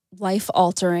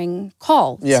life-altering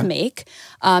call to make,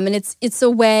 and it's a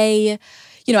way.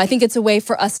 You know, I think it's a way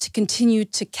for us to continue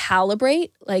to calibrate,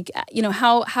 like, you know,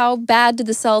 how bad do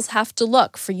the cells have to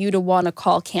look for you to want to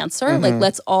call cancer? Like,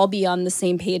 let's all be on the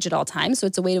same page at all times. So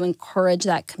it's a way to encourage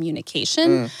that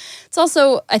communication. It's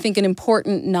also, I think, an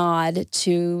important nod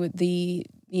to the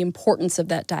importance of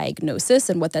that diagnosis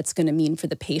and what that's going to mean for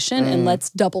the patient. And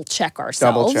let's double check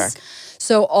ourselves. Double check.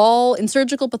 So in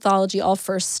surgical pathology, all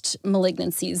first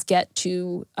malignancies get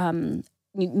to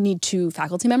need 2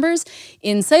 faculty members.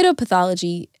 In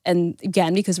cytopathology, and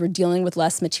again, because we're dealing with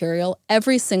less material,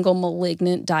 every single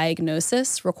malignant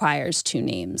diagnosis requires 2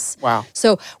 names. Wow.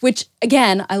 So, which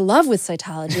again, I love with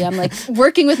cytology. I'm like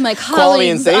working with my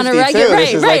colleagues on a regular,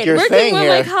 working with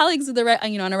my colleagues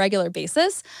on a regular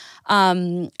basis.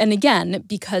 And again,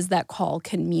 because that call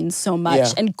can mean so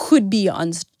much and could be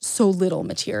on so little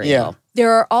material. Yeah.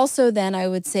 There are also then, I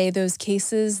would say, those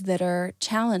cases that are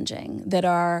challenging, that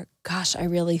are, gosh, I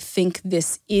really think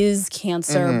this is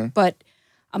cancer, but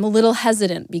I'm a little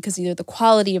hesitant because either the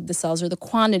quality of the cells or the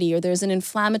quantity, or there's an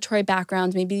inflammatory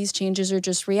background, maybe these changes are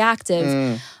just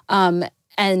reactive.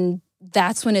 And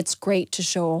that's when it's great to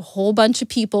show a whole bunch of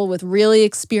people with really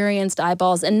experienced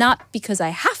eyeballs, and not because I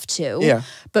have to,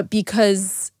 but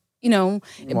because, you know,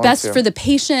 best for the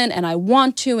patient and I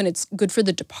want to, and it's good for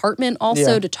the department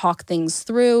also to talk things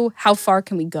through. How far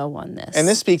can we go on this? And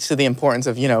this speaks to the importance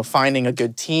of, you know, finding a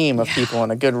good team of people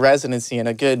and a good residency and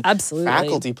a good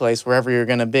faculty place wherever you're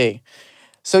going to be.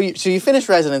 So you finish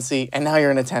residency and now you're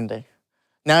an attending.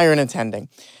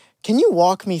 Can you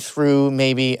walk me through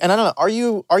maybe, and I don't know,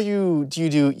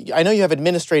 I know you have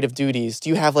administrative duties. Do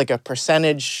you have like a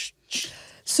percentage?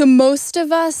 So most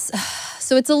of us,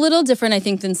 so it's a little different, I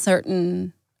think, than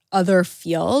certain other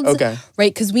fields. Okay.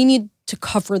 Right? Because we need to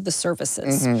cover the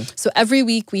services. So every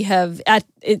week we have,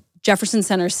 Jefferson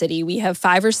Center City, we have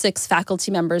 5 or 6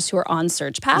 faculty members who are on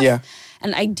Surge Path. Yeah.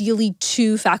 And ideally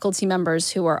 2 faculty members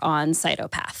who are on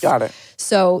cytopath. Got it.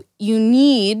 So you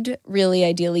need really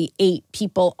ideally 8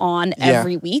 people on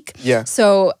every week. Yeah.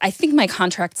 So I think my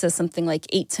contract says something like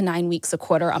 8 to 9 weeks a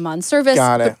quarter I'm on service.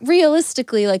 Got it. But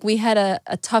realistically, like we had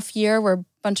a tough year where a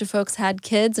bunch of folks had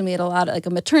kids and we had a lot of like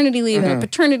a maternity leave and a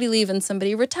paternity leave and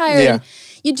somebody retired. Yeah. And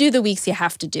you do the weeks you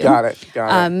have to do. Got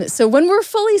it. So when we're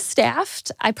fully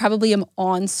staffed, I probably am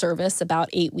on service about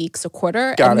 8 weeks a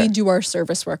quarter. We do our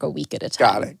service work a week at a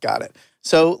time. Got it.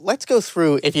 So let's go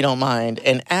through, if you don't mind,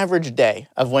 an average day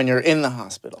of when you're in the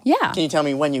hospital. Yeah. Can you tell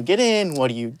me when you get in, what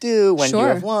do you do, when do you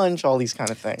have lunch, all these kind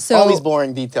of things? So, all these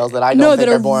boring details that I don't think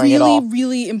are boring at all. That are really,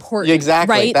 really important.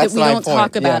 Exactly. Right? That's that we don't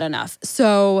talk about enough.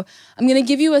 So I'm going to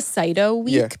give you a cyto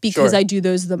week because I do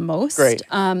those the most. Great.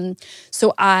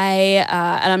 So and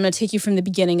I'm going to take you from the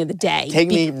beginning of the day. Take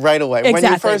me right away. Exactly.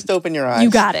 When you first open your eyes. You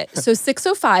got it. So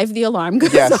 6:05, the alarm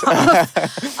goes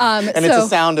off. And it's a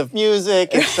sound of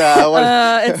music. It's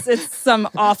it's some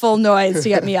awful noise to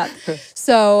get me up.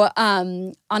 So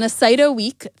on a cyto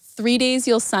week, 3 days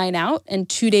you'll sign out and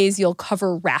 2 days you'll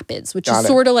cover rapids, which is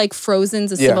sort of like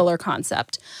Frozen's a similar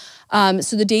concept.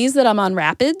 So the days that I'm on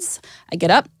rapids, I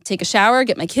get up, take a shower,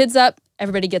 get my kids up,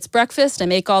 everybody gets breakfast, I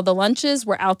make all the lunches,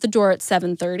 we're out the door at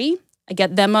 7:30. I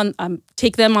get them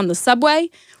take them on the subway,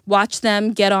 watch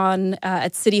them get on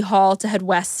at City Hall to head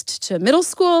west to middle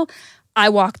school. I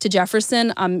walk to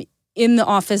Jefferson. I'm in the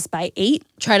office by 8,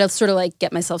 try to sort of like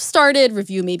get myself started,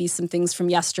 review maybe some things from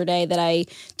yesterday that I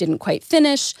didn't quite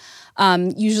finish.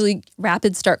 Usually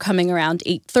rapids start coming around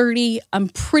 8:30. I'm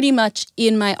pretty much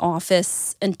in my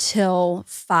office until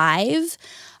 5.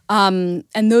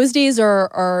 And those days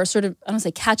are sort of, I don't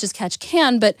say catch as catch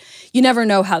can, but you never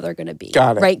know how they're going to be.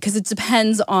 Got it. Right? Because it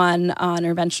depends on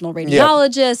interventional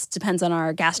radiologists, depends on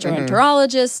our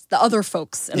gastroenterologists, the other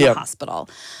folks in the hospital.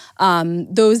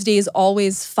 Those days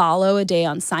always follow a day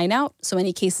on sign out. So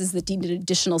any cases that need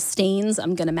additional stains,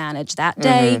 I'm going to manage that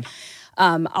day.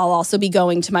 I'll also be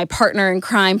going to my partner in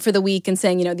crime for the week and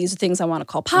saying, these are things I want to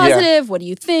call positive. What do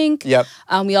you think? Yep.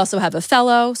 We also have a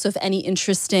fellow. So if any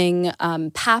interesting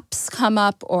PAPs come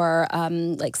up or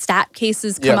like stat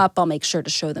cases come up, I'll make sure to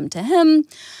show them to him.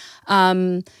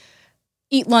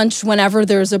 Eat lunch whenever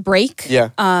there's a break.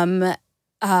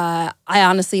 I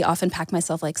honestly often pack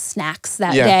myself like snacks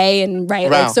that day and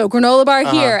like so granola bar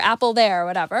here, apple there,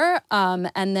 whatever.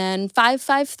 And then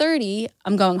 5:30,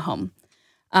 I'm going home.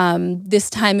 This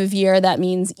time of year, that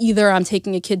means either I'm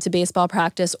taking a kid to baseball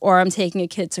practice or I'm taking a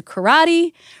kid to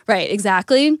karate. Right,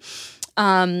 exactly.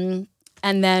 And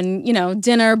then,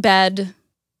 dinner, bed,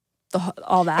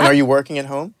 all that. And are you working at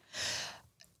home?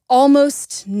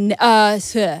 Almost.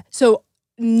 So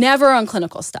never on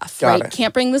clinical stuff, right?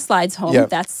 Can't bring the slides home.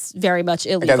 That's very much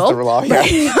illegal. Against the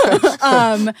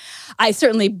law, I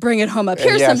certainly bring it home up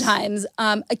here sometimes.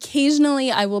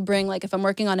 Occasionally, I will bring, like, if I'm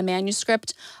working on a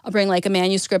manuscript, I'll bring, like, a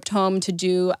manuscript home to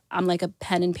do, I'm, like, a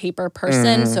pen and paper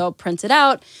person, so I'll print it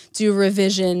out, do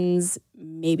revisions,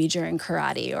 maybe during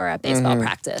karate or at baseball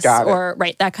practice or,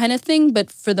 that kind of thing.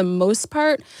 But for the most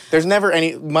part... There's never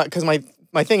any, because my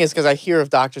thing is, because I hear of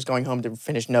doctors going home to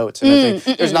finish notes, and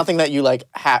there's nothing that you like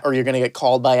or you're going to get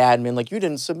called by admin like you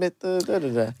didn't submit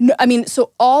the No, I mean,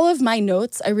 so all of my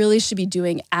notes I really should be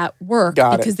doing at work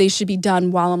because they should be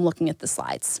done while I'm looking at the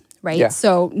slides, right? Yeah.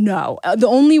 So no, the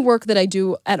only work that I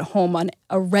do at home on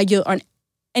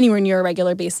anywhere near a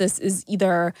regular basis is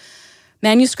either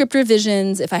manuscript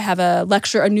revisions, if I have a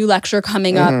new lecture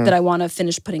coming up that I want to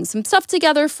finish putting some stuff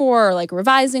together for, or like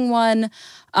revising one,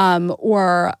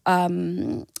 or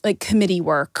like committee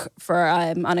work for,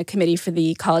 I'm on a committee for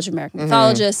the College of American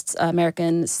Pathologists,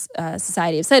 American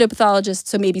Society of Cytopathologists,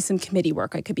 so maybe some committee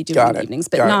work I could be doing in the evenings,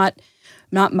 but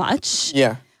not much.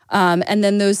 Yeah. And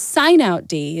then those sign-out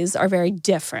days are very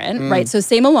different, right? So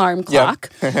same alarm clock,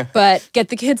 but get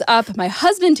the kids up. My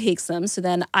husband takes them, so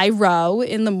then I row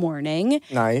in the morning.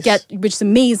 Nice. Which is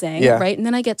amazing, right? And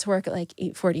then I get to work at like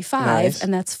 8:45,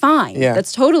 and that's fine.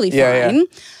 That's totally fine.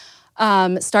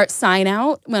 Start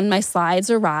sign-out when my slides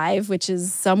arrive, which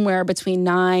is somewhere between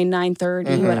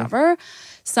 9:30, whatever.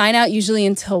 Sign-out usually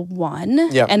until 1,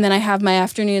 and then I have my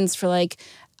afternoons for like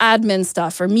admin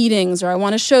stuff or meetings, or I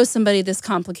want to show somebody this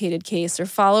complicated case or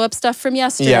follow up stuff from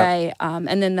yesterday.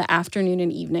 And then the afternoon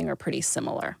and evening are pretty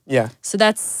similar. Yeah. So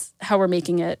that's how we're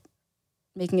making it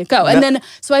go. And then,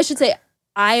 so I should say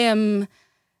I am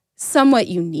somewhat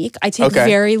unique. I take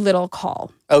very little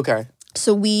call. Okay.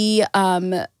 So we,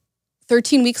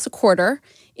 13 weeks a quarter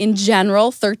In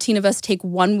general, 13 of us take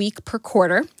 1 week per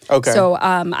quarter. Okay. So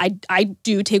I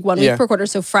do take 1 week per quarter.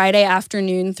 So Friday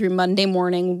afternoon through Monday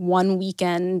morning, 1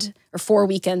 weekend or 4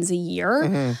 weekends a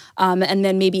year. And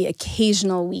then maybe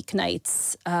occasional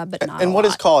weeknights, but not And a what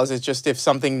lot. is call? Is it just if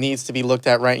something needs to be looked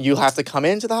at, right? You have to come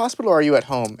into the hospital, or are you at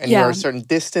home and you're a certain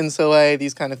distance away,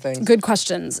 these kind of things? Good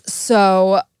questions.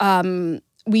 So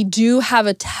we do have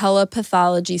a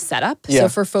telepathology setup. So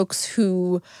for folks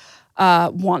who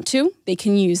want to, they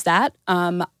can use that.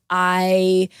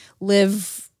 I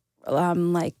live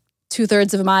like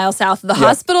 2/3 of a mile south of the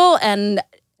hospital and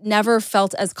never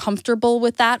felt as comfortable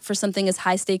with that for something as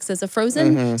high stakes as a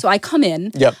frozen. So I come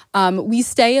in. We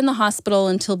stay in the hospital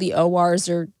until the ORs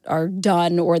are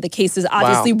done, or the cases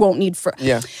obviously won't need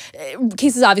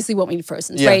cases obviously won't need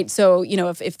frozen, right? So, you know,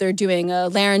 if they're doing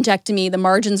a laryngectomy, the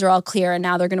margins are all clear and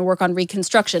now they're going to work on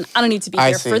reconstruction. I don't need to be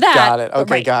here for that. Got it.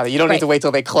 Okay, got it. You don't need to wait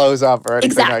till they close up or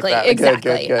anything like that.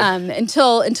 Exactly. Good.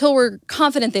 Until we're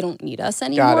confident they don't need us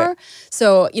anymore.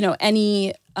 So, you know,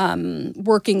 any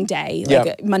working day,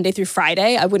 like Monday through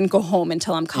Friday, I wouldn't go home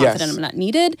until I'm confident I'm not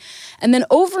needed. And then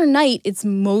overnight, it's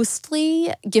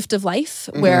mostly gift of life,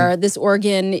 where this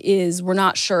organ is, we're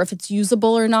not sure if it's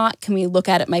usable or not. Can we look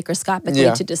at it microscopically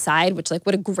to decide, which, like,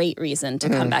 what a great reason to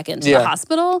come back into the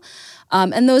hospital.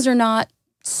 And those are not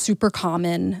super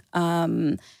common.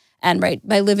 And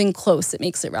by living close, it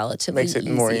makes it relatively easy.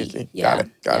 More easy. Got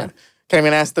it. Okay, I'm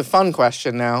going to ask the fun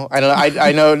question now. I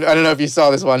don't know if you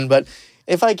saw this one, but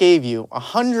if I gave you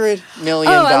 $100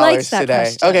 million today,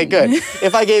 question. Okay, good.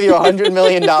 If I gave you $100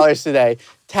 million today,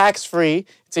 tax-free,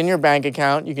 it's in your bank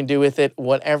account, you can do with it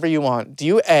whatever you want. Do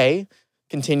you A,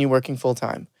 continue working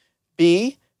full-time?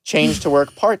 B, change to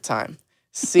work part-time?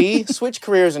 C, switch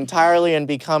careers entirely and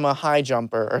become a high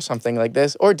jumper or something like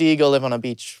this? Or D, go live on a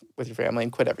beach with your family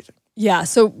and quit everything? Yeah,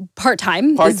 so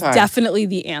part-time is definitely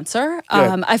the answer.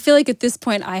 I feel like at this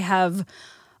point I have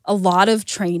a lot of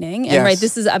training, and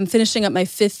I'm finishing up my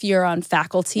 5th year on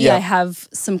faculty. I have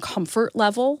some comfort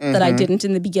level that I didn't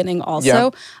in the beginning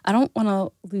also. I don't want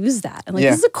to lose that. And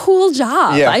this is a cool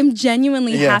job. I'm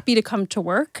genuinely happy to come to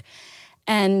work.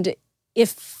 And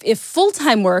if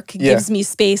full-time work gives me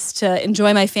space to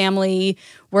enjoy my family,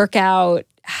 work out,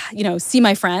 you know, see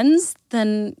my friends,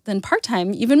 then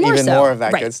part-time even more so. Even more of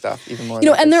that good stuff. Even more. You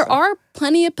know, and there are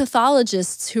plenty of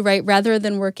pathologists who, rather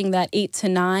than working that 8 to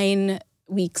 9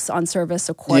 weeks on service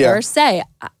a quarter, say,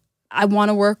 I want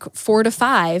to work 4 to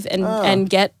 5 and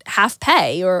get half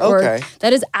pay, or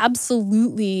that is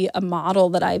absolutely a model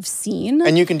that I've seen.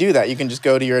 And you can do that. You can just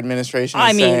go to your administration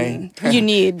and say, you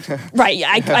need,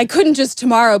 I couldn't just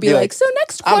tomorrow be like, so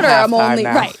next quarter I'm only,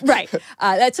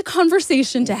 that's a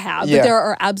conversation to have, but there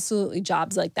are absolutely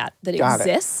jobs like that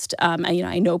exist.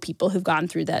 I know people who've gone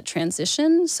through that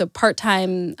transition. So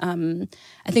part-time,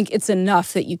 I think it's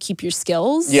enough that you keep your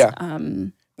skills.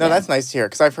 No, that's nice to hear,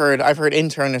 because I've heard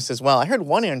internists as well. I heard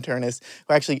one internist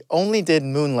who actually only did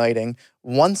moonlighting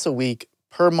once a week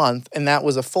per month, and that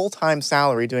was a full-time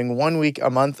salary doing 1 week a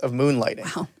month of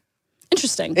moonlighting. Wow.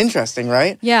 Interesting. Interesting,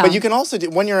 right? Yeah. But you can also do,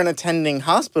 when you're an attending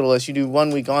hospitalist, you do 1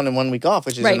 week on and 1 week off,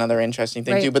 which is another interesting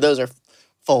thing too. But those are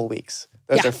full weeks.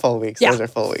 Those are full weeks. Those are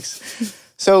full weeks.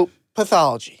 So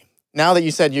pathology. Now that you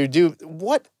said you do,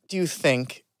 what do you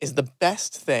think is the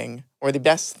best thing, or the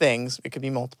best things, it could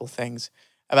be multiple things,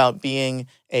 about being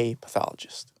a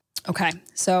pathologist? Okay,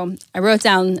 so I wrote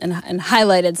down and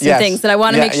highlighted some things that I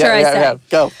want to make sure I say. Yeah,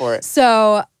 go for it.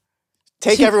 So,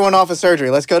 take everyone off of surgery.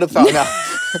 Let's go to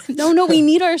No, we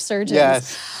need our surgeons.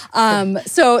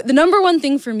 So the number one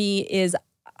thing for me is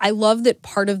I love that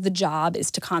part of the job is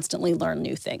to constantly learn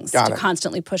new things,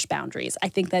 constantly push boundaries. I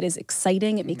think that is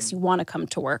exciting. It makes you want to come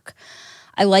to work.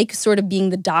 I like sort of being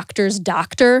the doctor's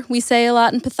doctor, we say a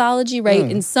lot in pathology, right?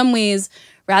 In some ways,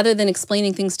 rather than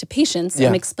explaining things to patients,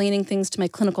 I'm explaining things to my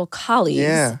clinical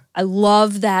colleagues. I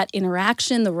love that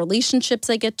interaction, the relationships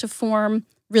I get to form,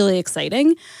 really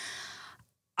exciting.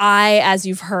 I, as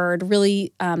you've heard,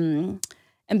 really am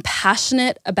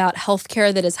passionate about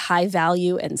healthcare that is high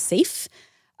value and safe.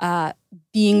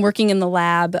 Working in the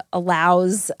lab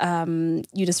allows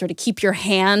you to sort of keep your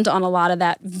hand on a lot of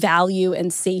that value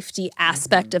and safety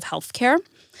aspect of healthcare.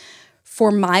 For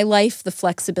my life, the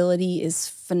flexibility is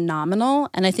phenomenal,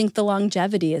 and I think the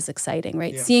longevity is exciting,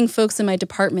 right? Seeing folks in my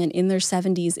department in their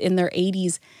 70s, in their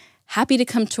 80s, happy to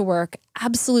come to work,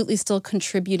 absolutely still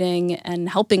contributing and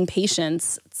helping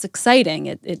patients. It's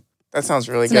exciting. That sounds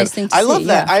really good. Nice thing to I love see,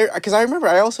 that. Because I remember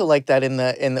I also liked that in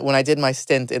the when I did my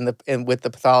stint with the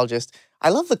pathologist. I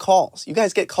love the calls. You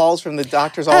guys get calls from the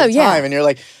doctors all the time, and you're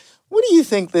like, what do you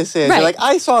think this is? Right. You're like,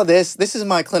 I saw this. This is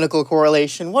my clinical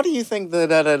correlation. What do you think?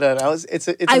 It's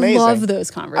amazing. I love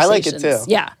those conversations. I like it too.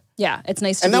 Yeah. Yeah, it's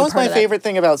nice to and be that was part my of favorite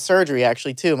thing about surgery,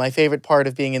 actually, too. My favorite part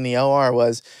of being in the OR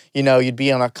was, you know, you'd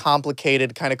be on a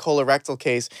complicated kind of colorectal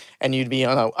case, and you'd be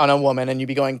on a woman, and you'd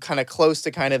be going kind of close to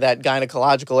kind of that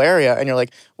gynecological area, and you're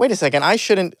like, wait a second, I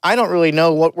don't really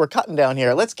know what we're cutting down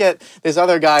here. Let's get this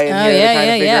other guy in here to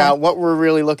kind of figure out what we're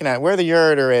really looking at, where the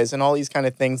ureter is, and all these kind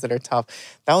of things that are tough.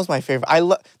 That was my favorite.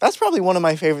 That's probably one of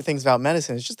my favorite things about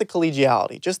medicine. It's just the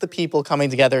collegiality, just the people coming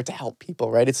together to help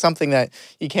people, right? It's something that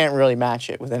you can't really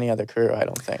match it with any other career, I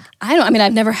don't think. I mean,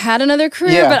 I've never had another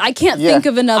career, but I can't think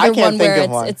of another one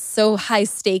where it's so high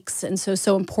stakes and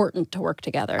so important to work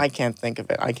together. I can't think of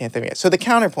it. So the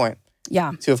counterpoint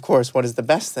to, of course, what is the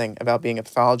best thing about being a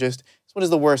pathologist is what is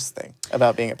the worst thing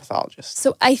about being a pathologist?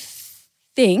 So I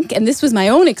think, and this was my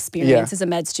own experience as a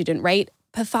med student, right?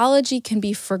 Pathology can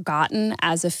be forgotten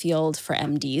as a field for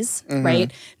MDs,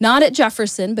 right? Not at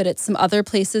Jefferson, but at some other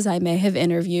places I may have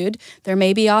interviewed. There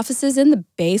may be offices in the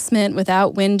basement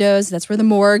without windows. That's where the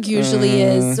morgue usually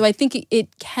is. So I think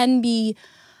it can be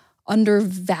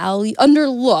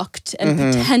underlooked, and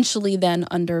potentially then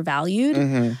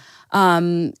undervalued.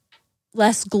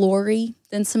 Less glory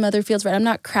than some other fields, right? I'm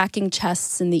not cracking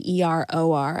chests in the ER,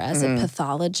 OR as a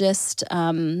pathologist.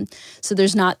 So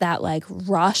there's not that like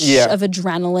rush of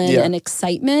adrenaline and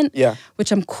excitement,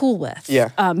 which I'm cool with.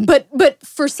 But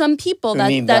for some people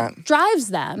that drives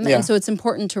them. And so it's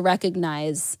important to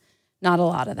recognize not a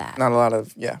lot of that. Not a lot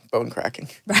of, bone cracking.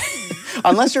 Right.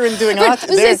 Unless you're doing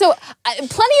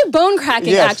plenty of bone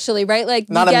cracking, actually, right? Like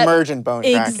not emergent bone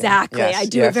cracking. Exactly. Yes, I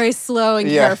do it very slow and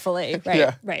carefully.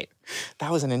 Right, right.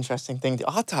 That was an interesting thing. The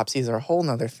autopsies are a whole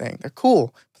nother thing. They're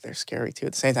cool, but they're scary too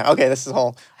at the same time. Okay, this is a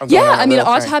whole... I mean,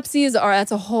 autopsies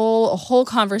that's a whole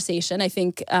conversation. I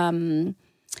think...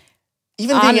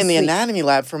 Even being in the anatomy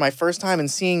lab for my first time and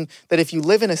seeing that if you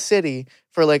live in a city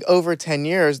for like over 10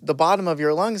 years, the bottom of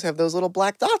your lungs have those little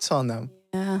black dots on them.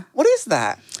 Yeah. What is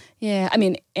that? Yeah, I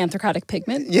mean, anthracotic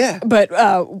pigment. Yeah. But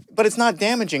it's not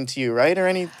damaging to you, right? Or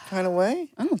any kind of way?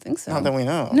 I don't think so. Not that we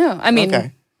know. No, I mean...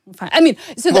 Okay. Fine. I mean,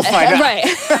 so we'll find out. Right?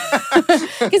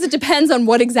 Because it depends on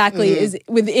what exactly is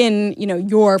within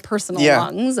your personal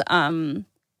lungs.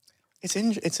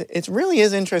 It really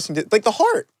is interesting. Like the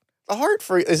heart. The heart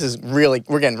this is really,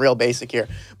 we're getting real basic here.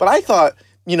 But I thought,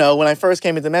 when I first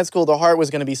came into med school, the heart was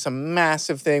going to be some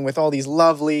massive thing with all these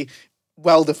lovely,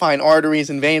 well-defined arteries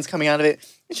and veins coming out of it.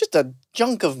 It's just a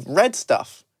junk of red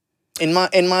stuff. In my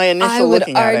initial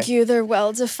looking at it. I would argue they're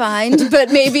well-defined, but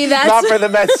maybe that's... Not for the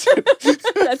med student.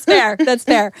 That's fair. That's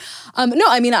fair. No,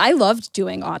 I mean, I loved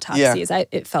doing autopsies.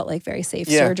 It felt like very safe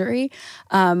surgery.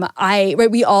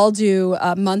 We all do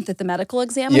a month at the medical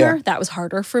examiner. That was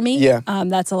harder for me.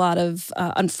 That's a lot of,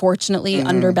 unfortunately,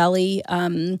 underbelly.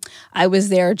 I was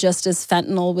there just as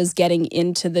fentanyl was getting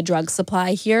into the drug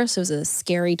supply here, so it was a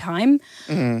scary time.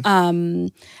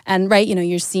 And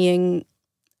you're seeing...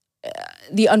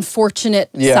 the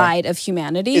unfortunate side of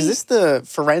humanity. Is this the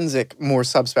forensic more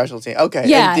subspecialty? Okay.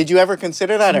 Yeah. Did you ever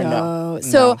consider that or no?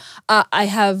 So I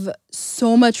have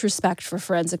so much respect for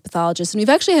forensic pathologists, and we've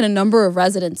actually had a number of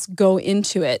residents go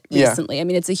into it recently. I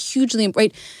mean, it's a hugely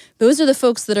those are the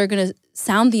folks that are going to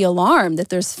sound the alarm that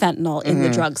there's fentanyl in the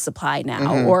drug supply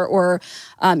now, or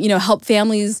help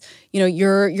families.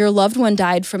 Your loved one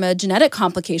died from a genetic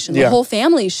complication. The whole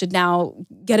family should now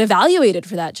get evaluated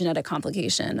for that genetic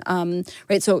complication.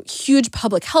 So huge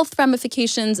public health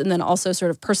ramifications, and then also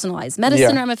sort of personalized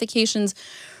medicine ramifications.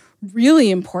 Really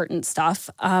important stuff.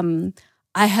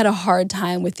 I had a hard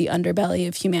time with the underbelly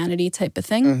of humanity type of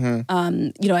thing.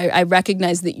 I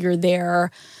recognize that you're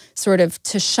there sort of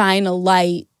to shine a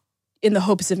light in the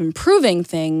hopes of improving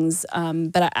things,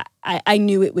 but I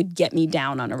knew it would get me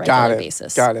down on a regular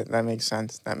basis. Got it. That makes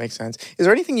sense. Is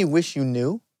there anything you wish you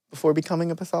knew before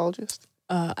becoming a pathologist?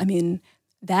 I mean,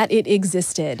 that it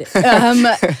existed.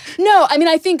 No, I mean,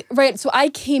 I think, so I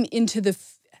came into the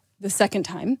second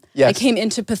time. I came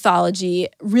into pathology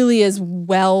really as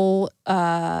well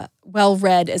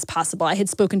read as possible. I had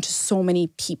spoken to so many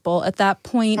people at that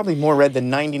point. Probably more read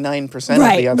than 99%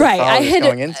 of the other pathologists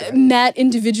going into it. I had met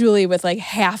individually with like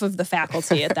half of the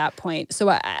faculty at that point. So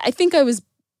I think I was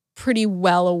pretty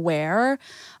well aware.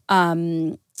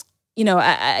 I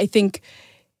think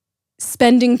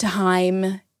spending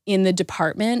time in the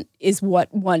department is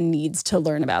what one needs to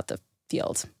learn about the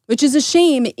field, which is a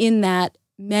shame in that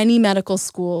many medical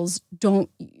schools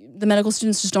the medical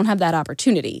students just don't have that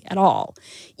opportunity at all.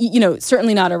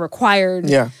 Certainly not a required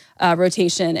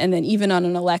rotation, and then even on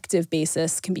an elective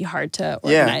basis can be hard to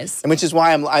organize. Yeah, and which is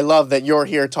why I love that you're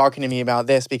here talking to me about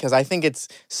this, because I think it's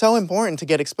so important to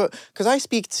get exposed. Because I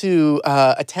speak to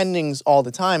attendings all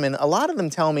the time, and a lot of them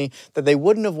tell me that they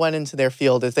wouldn't have went into their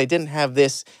field if they didn't have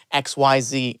this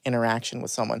XYZ interaction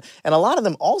with someone. And a lot of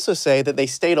them also say that they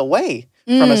stayed away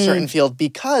from a certain field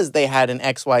because they had an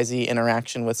XYZ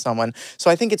interaction with someone.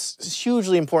 So I think it's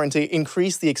hugely important to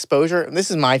increase the exposure. This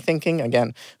is my thinking.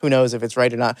 Again, who knows if it's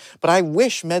right or not. But I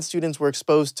wish med students were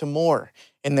exposed to more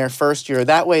in their first year.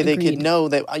 That way they could know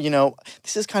that, you know,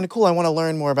 this is kind of cool. I want to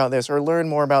learn more about this or learn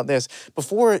more about this.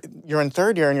 Before you're in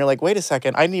third year and you're like, wait a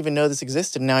second, I didn't even know this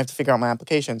existed. And now I have to figure out my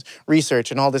applications, research,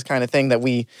 and all this kind of thing that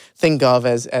we think of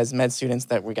as med students,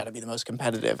 that we got to be the most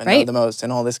competitive and know the most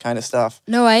and all this kind of stuff.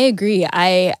 No, I agree.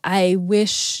 I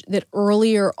wish that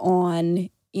earlier on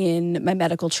in my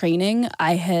medical training,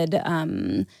 I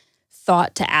had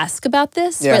thought to ask about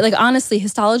this, right? Like, honestly,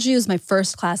 histology was my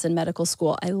first class in medical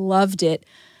school. I loved it.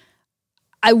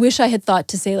 I wish I had thought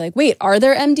to say, like, wait, are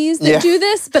there MDs that do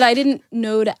this? But I didn't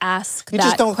know to ask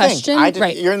that question.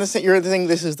 Right. You're the thing,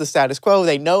 this is the status quo.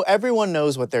 They know, everyone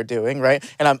knows what they're doing, right?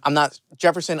 And I'm not,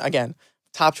 Jefferson, again,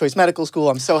 top choice medical school.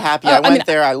 I'm so happy I went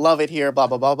there. I love it here, blah,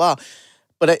 blah, blah, blah.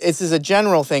 But this is a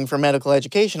general thing for medical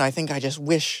education. I think I just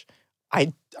wish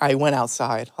I went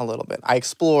outside a little bit. I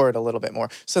explored a little bit more.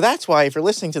 So that's why, if you're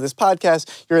listening to this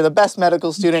podcast, you're the best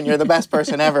medical student, you're the best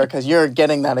person ever, because you're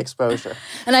getting that exposure.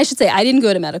 And I should say, I didn't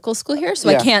go to medical school here, so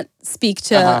I can't speak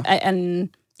to,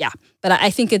 but I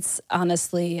think it's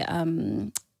honestly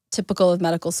typical of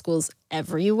medical schools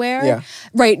everywhere. Yeah.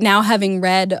 Right now, having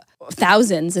read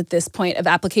thousands at this point of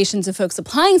applications of folks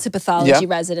applying to pathology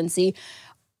residency,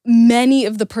 many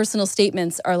of the personal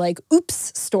statements are like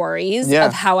oops stories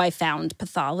of how I found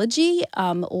pathology.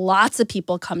 Lots of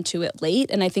people come to it late,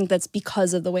 and I think that's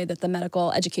because of the way that the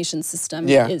medical education system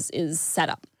is set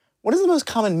up. What is the most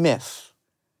common myth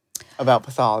about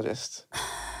pathologists?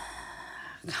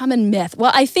 Common myth.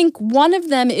 Well, I think one of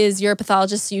them is you're a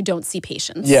pathologist, so you don't see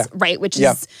patients, right? Which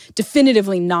is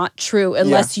definitively not true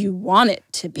unless you want it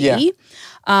to be.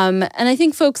 And I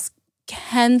think folks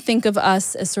can think of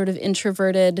us as sort of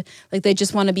introverted, like they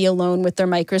just want to be alone with their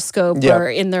microscope or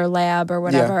in their lab or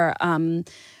whatever.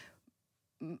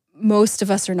 Most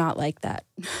of us are not like that.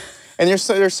 And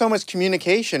there's so much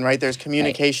communication, right? There's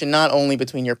communication not only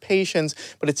between your patients,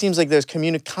 but it seems like there's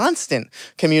constant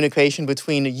communication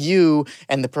between you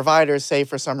and the providers. Say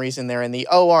for some reason they're in the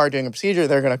OR doing a procedure,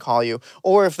 they're going to call you.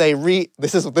 Or if they read,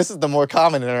 this is the more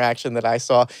common interaction that I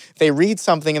saw. They read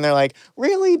something and they're like,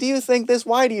 really? Do you think this?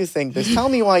 Why do you think this? Tell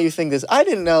me why you think this. I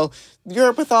didn't know you're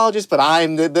a pathologist, but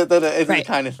I'm the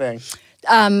kind of thing.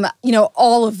 You know,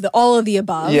 all of the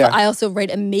above. I also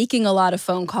am making a lot of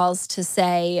phone calls to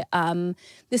say,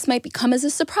 this might come as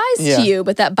a surprise to you,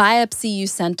 but that biopsy you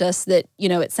sent us that, you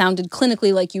know, it sounded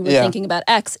clinically like you were thinking about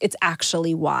X, it's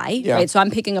actually Y, right? So I'm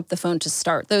picking up the phone to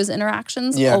start those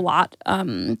interactions a lot.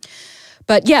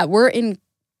 But yeah,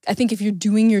 I think if you're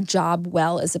doing your job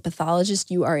well as a pathologist,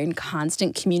 you are in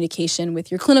constant communication with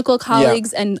your clinical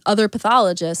colleagues and other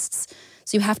pathologists.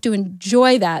 So you have to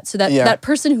enjoy that. So that that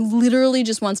person who literally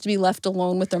just wants to be left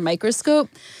alone with their microscope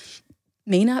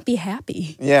may not be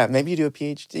happy. Yeah, maybe you do a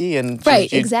PhD and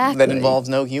that involves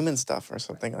no human stuff or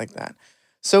something like that.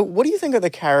 So what do you think are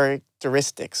the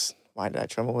characteristics, why did I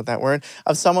trouble with that word,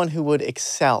 of someone who would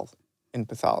excel in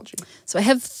pathology? So I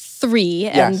have 3,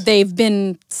 and they've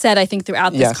been said, I think,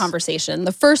 throughout this conversation.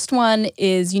 The first one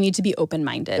is you need to be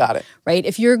open-minded. Got it. Right?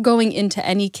 If you're going into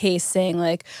any case saying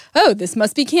like, oh, this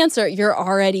must be cancer, you're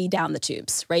already down the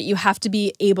tubes, right? You have to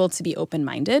be able to be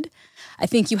open-minded. I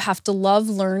think you have to love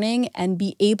learning and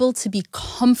be able to be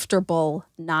comfortable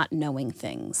not knowing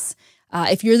things.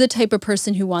 If you're the type of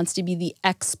person who wants to be the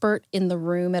expert in the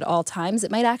room at all times, it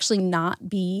might actually not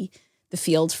be the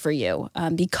field for you,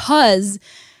 because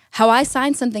how I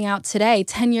sign something out today,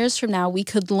 10 years from now, we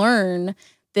could learn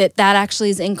that actually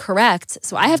is incorrect.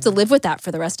 So I have to live with that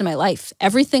for the rest of my life.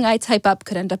 Everything I type up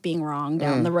could end up being wrong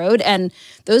down the road. And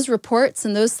those reports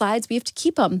and those slides, we have to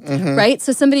keep them, right?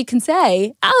 So somebody can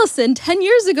say, Allison, 10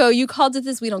 years ago, you called it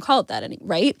this. We don't call it that anymore,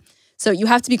 right? So you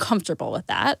have to be comfortable with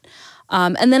that.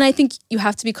 And then I think you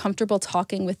have to be comfortable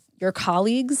talking with your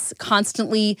colleagues,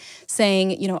 constantly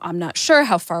saying, you know, I'm not sure,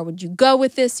 how far would you go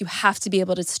with this? You have to be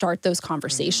able to start those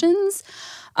conversations.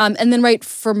 And then,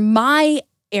 for my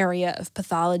area of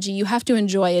pathology, you have to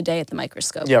enjoy a day at the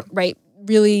microscope, right?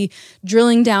 Really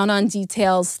drilling down on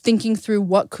details, thinking through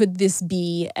what could this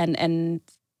be, and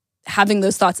having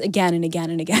those thoughts again and again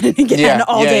and again and again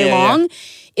all day long.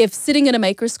 If sitting at a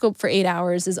microscope for 8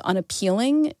 hours is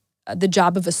unappealing, the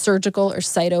job of a surgical or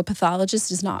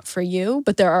cytopathologist is not for you,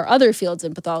 but there are other fields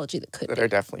in pathology that are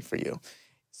definitely for you.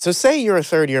 So say you're a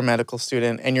third-year medical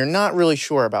student and you're not really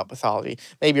sure about pathology.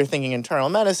 Maybe you're thinking internal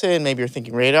medicine, maybe you're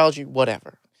thinking radiology,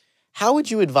 whatever. How would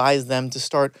you advise them to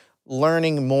start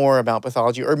learning more about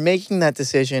pathology or making that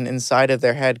decision inside of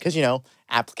their head? Because, you know,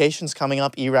 applications coming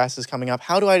up, ERAS is coming up.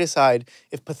 How do I decide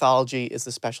if pathology is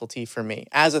the specialty for me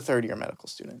as a third-year medical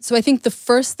student? So I think the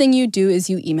first thing you do is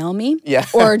you email me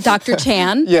or Dr.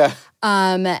 Chan.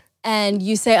 And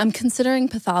you say, I'm considering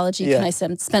pathology. Can I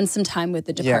spend some time with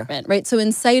the department, right? So in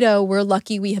Cyto, we're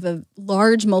lucky we have a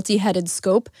large multi-headed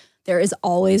scope. There is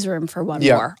always room for one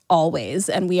more, always.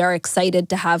 And we are excited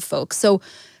to have folks. So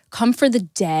come for the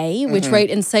day, which right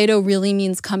in Cyto really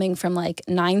means coming from like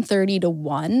 9:30 to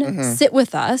 1. Sit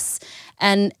with us,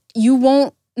 and you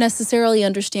won't necessarily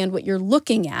understand what you're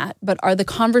looking at, but are the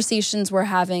conversations we're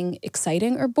having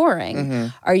exciting or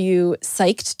boring? Are you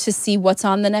psyched to see what's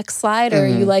on the next slide, or are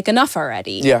you like, enough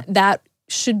already? That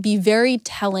should be very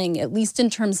telling, at least in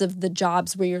terms of the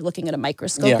jobs where you're looking at a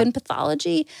microscope in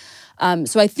pathology.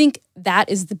 So I think that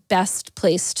is the best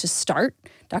place to start.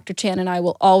 Dr. Chan and I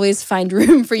will always find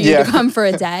room for you to come for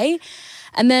a day.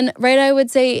 And then, right, I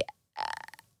would say,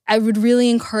 I would really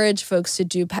encourage folks to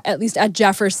do, at least at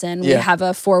Jefferson, we have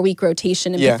a 4-week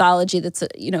rotation in pathology that's,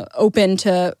 open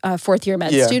to fourth-year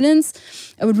med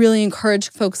students. I would really encourage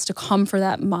folks to come for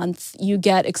that month. You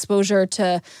get exposure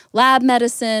to lab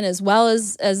medicine as well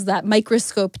as that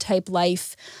microscope type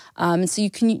life. So you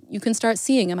can start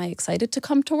seeing, am I excited to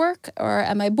come to work or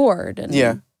am I bored?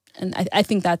 And I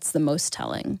think that's the most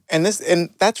telling. And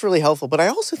that's really helpful. But I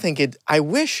also think I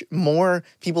wish more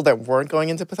people that weren't going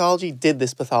into pathology did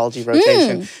this pathology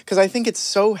rotation. Because I think it's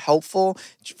so helpful.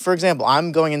 For example,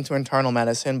 I'm going into internal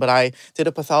medicine, but I did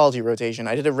a pathology rotation.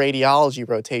 I did a radiology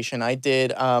rotation. I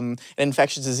did an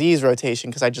infectious disease rotation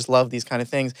because I just love these kind of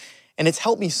things. And it's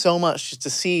helped me so much just to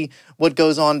see what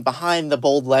goes on behind the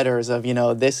bold letters of,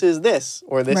 this is this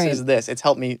or this is this. It's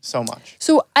helped me so much.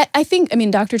 So I think,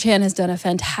 Dr. Chan has done a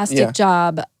fantastic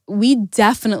job. We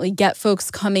definitely get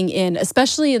folks coming in,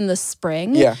 especially in the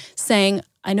spring, saying,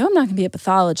 I know I'm not going to be a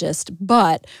pathologist,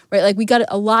 but, right, like we got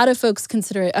a lot of folks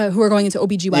who are going into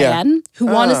OBGYN who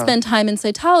want to spend time in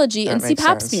cytology and see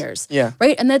pap smears.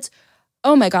 Right. And that's,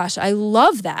 oh my gosh, I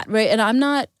love that. Right. And I'm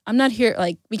not here,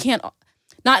 like, we can't.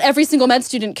 Not every single med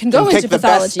student can go into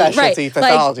pathology. Right.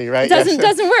 Pathology, right? It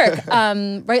doesn't work.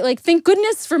 Right? Like, thank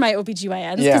goodness for my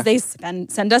OBGYNs because they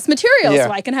send us material so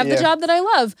I can have the job that I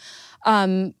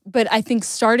love. But I think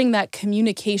starting that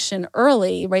communication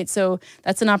early, right? So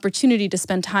that's an opportunity to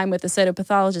spend time with the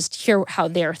cytopathologist, hear how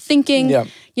they're thinking.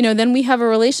 Then we have a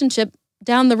relationship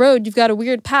down the road. You've got a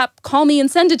weird pap, call me and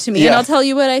send it to me and I'll tell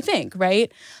you what I think,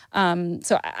 right?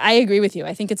 So I agree with you.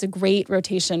 I think it's a great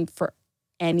rotation for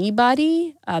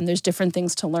anybody. There's different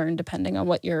things to learn depending on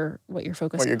what you're focused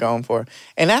on. What you're going for.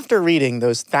 And after reading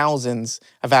those thousands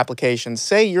of applications,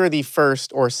 say you're the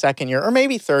first or second year or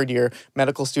maybe third year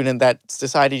medical student that's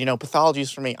decided, pathology is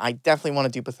for me. I definitely want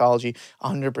to do pathology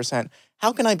 100%.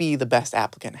 How can I be the best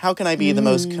applicant? How can I be the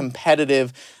most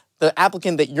competitive, the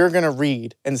applicant that you're going to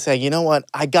read and say, you know what,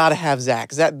 I got to have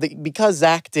Zach. Because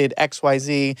Zach did X, Y,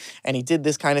 Z, and he did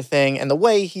this kind of thing, and the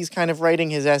way he's kind of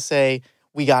writing his essay,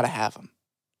 we got to have him.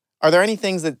 Are there any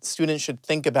things that students should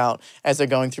think about as they're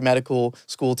going through medical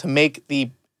school to make the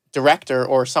director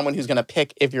or someone who's going to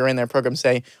pick if you're in their program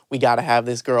say, we got to have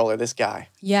this girl or this guy?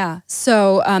 Yeah.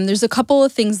 So there's a couple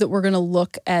of things that we're going to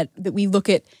look at, that we look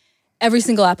at every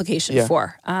single application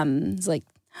for. It's like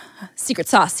secret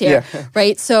sauce here,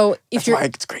 right? So if That's why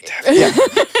it's great to have.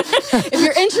 If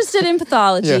you're interested in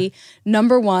pathology,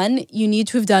 number one, you need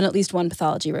to have done at least one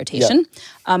pathology rotation.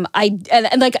 And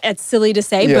like, it's silly to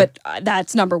say, but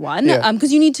that's number one,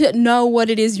 because you need to know what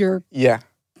it is you're,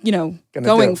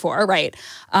 going for, right?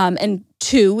 And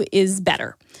 2 is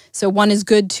better. So 1 is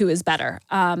good, 2 is better.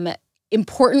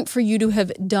 Important for you to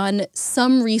have done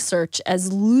some research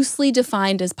as loosely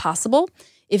defined as possible.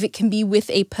 If it can be with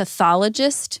a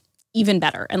pathologist, even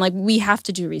better. And like, we have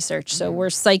to do research. So we're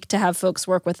psyched to have folks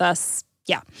work with us.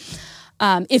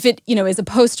 If it, is a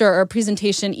poster or a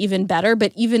presentation, even better.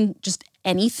 But even just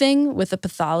anything with a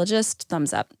pathologist,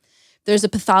 thumbs up. There's a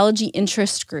pathology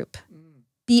interest group.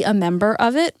 Be a member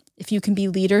of it. If you can be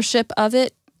leadership of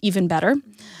it, even better.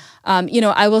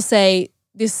 I will say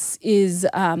this is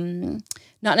not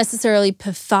necessarily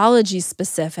pathology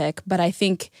specific, but I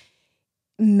think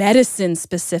medicine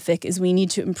specific is we need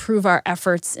to improve our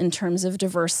efforts in terms of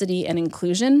diversity and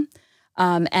inclusion.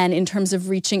 and in terms of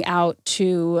reaching out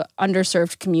to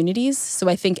underserved communities. So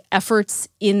I think efforts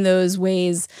in those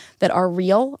ways that are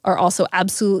real are also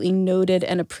absolutely noted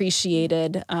and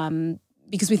appreciated,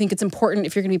 because we think it's important,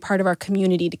 if you're going to be part of our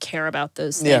community, to care about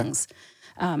those things.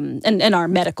 And our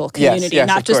medical community,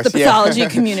 not just the pathology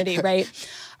community, right?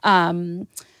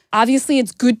 Obviously,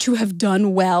 it's good to have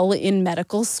done well in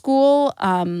medical school.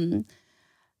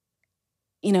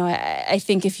 You know, I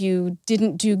think if you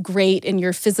didn't do great in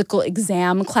your physical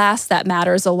exam class, that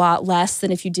matters a lot less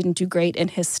than if you didn't do great in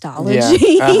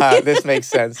histology. This makes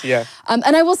sense,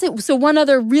 And I will say, so one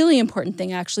other really important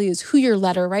thing actually is who your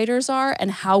letter writers are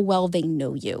and how well they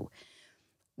know you.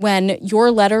 When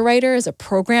your letter writer is a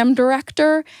program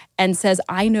director and says,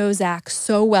 I know Zach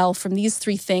so well from these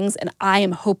 3 things, and I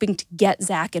am hoping to get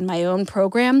Zach in my own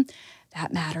program,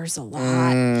 that matters a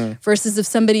lot. Versus if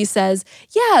somebody says,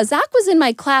 yeah, Zach was in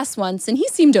my class once and he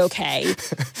seemed okay.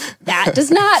 That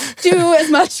does not do as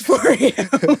much for you.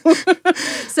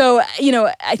 So, you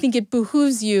know, I think it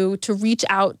behooves you to reach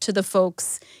out to the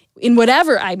folks in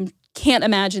whatever, I can't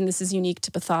imagine this is unique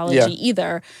to pathology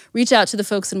either. Reach out to the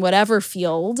folks in whatever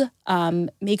field.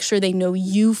 Make sure they know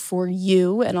you for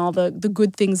you and all the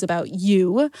good things about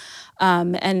you.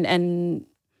 And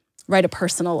write a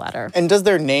personal letter. And does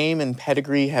their name and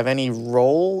pedigree have any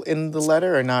role in the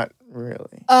letter or not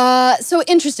really? So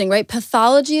interesting, right?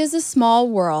 Pathology is a small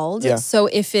world. So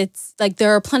if it's like,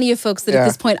 there are plenty of folks that at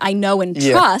this point I know and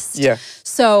trust.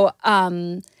 So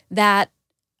that,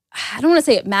 I don't want to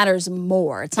say it matters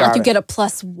more. It's not like you get a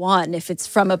 +1 if it's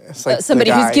from somebody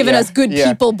who's given us good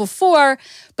people before,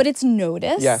 but it's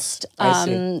noticed. Yes, I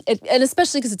see. And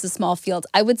especially because it's a small field.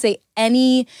 I would say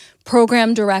any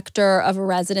program director of a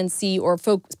residency or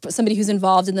somebody who's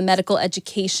involved in the medical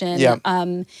education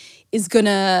is going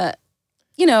to,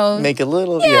 you know, make a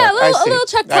little, a little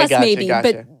check plus maybe,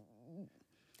 but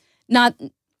not,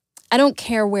 I don't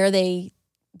care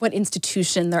what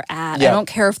institution they're at. I don't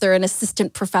care if they're an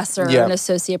assistant professor or an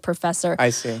associate professor.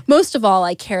 I see. Most of all,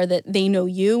 I care that they know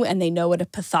you and they know what a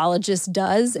pathologist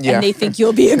does and they think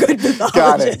you'll be a good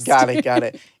pathologist. Got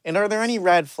it. And are there any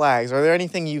red flags? Are there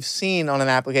anything you've seen on an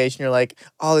application you're like,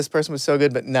 oh, this person was so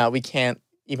good, but no, we can't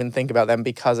even think about them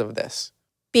because of this?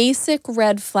 Basic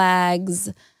red flags,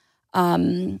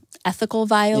 ethical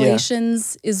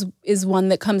violations is one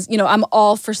that comes, you know, I'm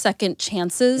all for second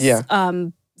chances.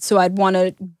 So I'd want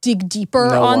to dig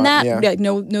deeper on that,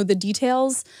 know the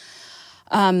details.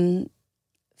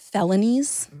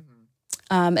 Felonies.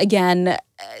 Again,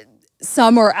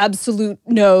 some are absolute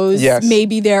no's.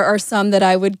 Maybe there are some that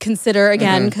I would consider,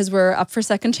 again, because we're up for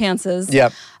second chances.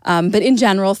 But in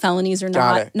general, felonies are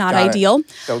not ideal.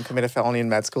 Don't commit a felony in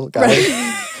med school. Got it.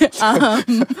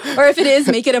 Or if it is,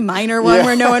 make it a minor one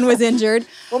where no one was injured.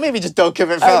 Well, maybe just don't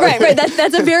commit felony. Right.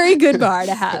 That's a very good bar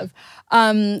to have.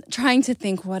 Trying to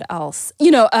think what else.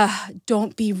 You know,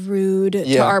 don't be rude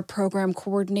to our program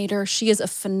coordinator. She is a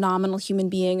phenomenal human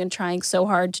being and trying so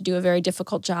hard to do a very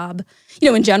difficult job. You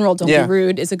know, in general, don't be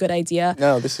rude is a good idea.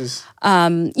 No, this is...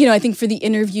 you know, I think for the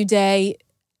interview day,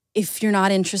 if you're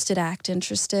not interested, act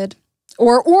interested.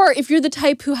 Or if you're the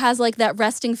type who has like that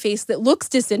resting face that looks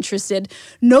disinterested,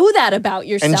 know that about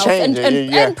yourself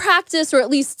and practice, or at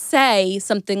least say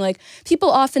something like,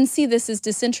 people often see this as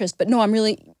disinterest, but no, I'm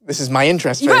really... This is my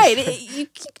interest face. Right. You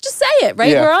just say it,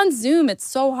 right? We're on Zoom. It's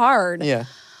so hard.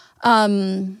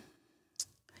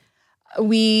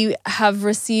 We have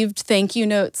received thank you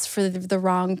notes for the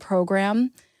wrong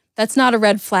program. That's not a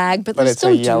red flag, but let's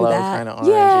don't do that. But it's a yellow kind of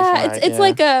orange flag. It's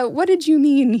like a, what did you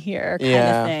mean here kind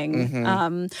of thing.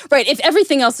 Right, if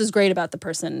everything else is great about the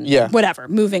person, whatever,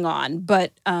 moving on.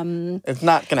 But it's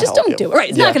not going to help you. Just don't do it. Right,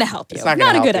 it's not going to help you. It's not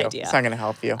a good idea. It's not going to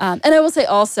help you. And I will say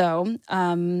also,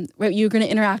 you're going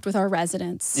to interact with our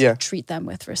residents. Treat them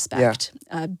with respect.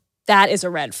 That is a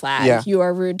red flag. You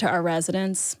are rude to our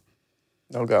residents.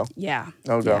 No go.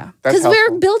 No go. Because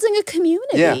we're building a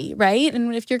community, right?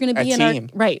 And if you're going to be in our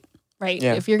right.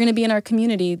 If you're going to be in our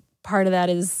community, part of that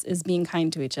is being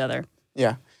kind to each other.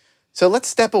 So let's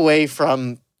step away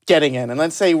from getting in, and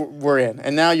let's say we're in,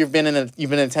 and now you've been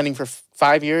attending for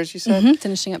 5 years. You said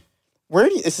finishing up.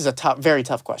 This is a very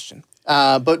tough question.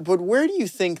 But where do you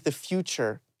think the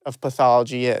future of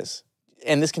pathology is?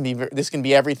 And this can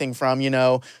be everything from, you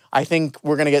know, I think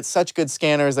we're going to get such good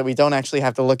scanners that we don't actually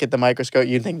have to look at the microscope.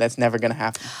 You think that's never going to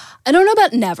happen? I don't know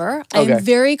about never. I am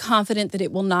very confident that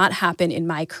it will not happen in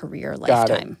my career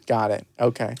lifetime. Got it.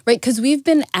 Okay. Right, because we've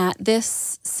been at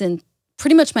this since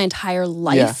pretty much my entire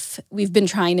life, we've been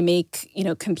trying to make,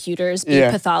 computers be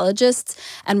pathologists,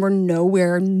 and we're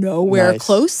nowhere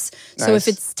close. So if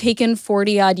it's taken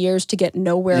 40 odd years to get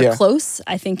nowhere close,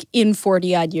 I think in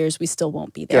 40 odd years, we still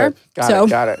won't be there.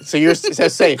 Got it. So you're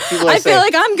safe. People are I feel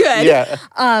like I'm good. Yeah.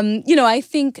 I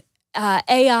think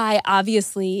AI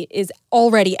obviously is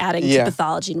already adding to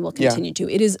pathology and will continue to.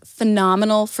 It is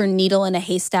phenomenal for needle in a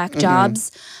haystack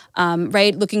jobs,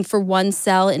 right? Looking for one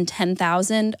cell in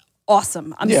 10,000.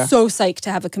 Awesome. I'm so psyched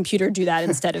to have a computer do that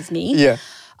instead of me.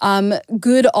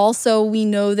 Good also, we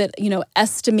know that,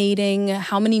 estimating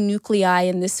how many nuclei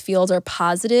in this field are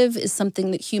positive is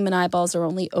something that human eyeballs are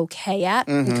only okay at.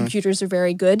 And computers are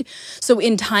very good. So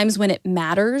in times when it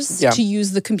matters to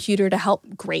use the computer to help,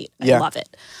 great. I love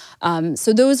it.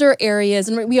 So those are areas,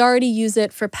 and we already use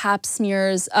it for pap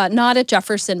smears, not at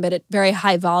Jefferson, but at very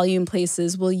high volume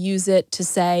places. We'll use it to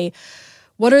say,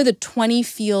 what are the 20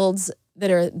 fields that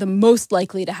are the most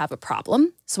likely to have a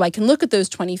problem? So I can look at those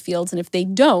 20 fields, and if they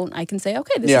don't, I can say,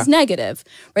 okay, this is negative,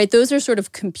 right? Those are sort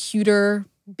of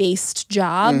computer-based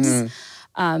jobs.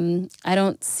 I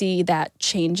don't see that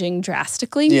changing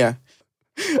drastically.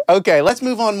 Okay, let's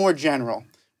move on more general.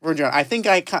 I think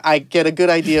I get a good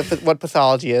idea of what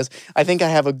pathology is. I think I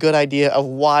have a good idea of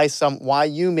why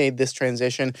you made this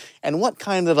transition and what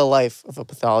kind of a life of a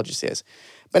pathologist is.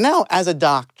 But now, as a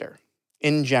doctor,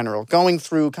 in general, going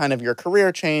through kind of your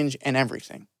career change and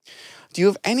everything, do you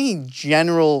have any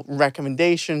general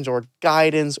recommendations or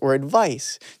guidance or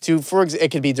advice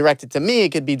it could be directed to me, it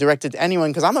could be directed to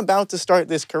anyone, because I'm about to start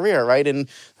this career, right? In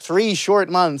 3 short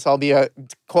months, I'll be a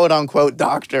quote-unquote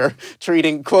doctor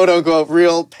treating quote-unquote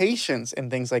real patients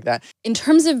and things like that. In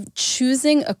terms of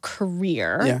choosing a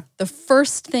career, the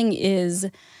first thing is,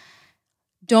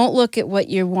 don't look at what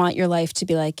you want your life to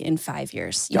be like in 5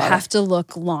 years. You have to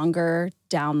look longer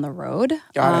down the road.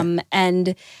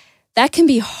 And that can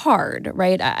be hard,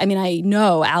 right? I mean, I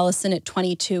know Allison at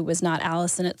 22 was not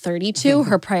Allison at 32.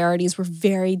 Her priorities were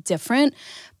very different,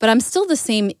 but I'm still the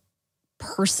same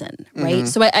person, right?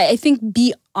 So I think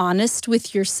be honest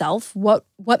with yourself. What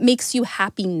makes you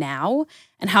happy now?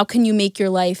 And how can you make your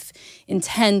life in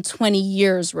 10, 20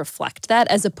 years reflect that,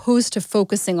 as opposed to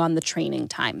focusing on the training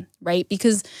time, right?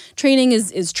 Because training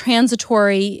is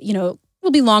transitory,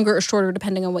 will be longer or shorter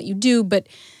depending on what you do, but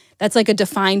that's like a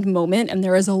defined moment, and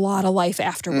there is a lot of life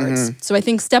afterwards. So I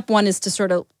think step one is to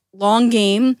sort of long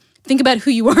game, think about who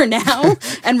you are now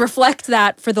and reflect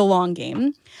that for the long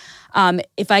game.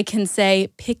 If I can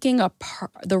say, picking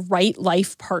the right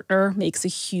life partner makes a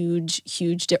huge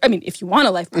difference. I mean, if you want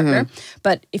a life partner,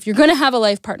 but if you're going to have a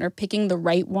life partner, picking the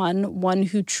right one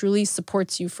who truly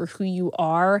supports you for who you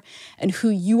are and who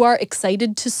you are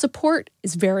excited to support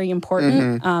is very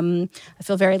important. I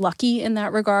feel very lucky in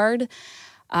that regard.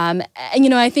 And,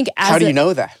 I think how do you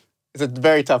know that? It's a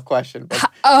very tough question. But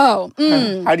how do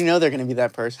you know they're going to be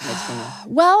that person that's going to...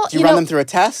 Well, do you run them through a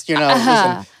test?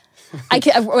 Listen. I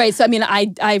can't, right, so I mean,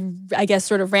 I guess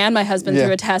sort of ran my husband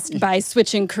through a test by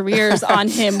switching careers on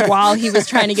him while he was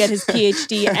trying to get his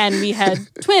PhD, and we had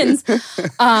twins.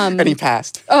 And he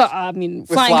passed. Oh, I mean,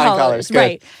 flying colors,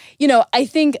 right. I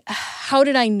think, how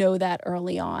did I know that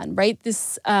early on, right?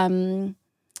 This...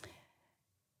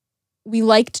 We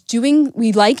liked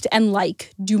and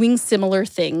like doing similar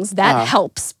things. That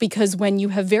helps, because when you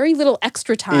have very little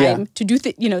extra time to do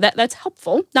that's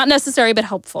helpful. Not necessary, but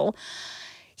helpful.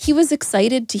 He was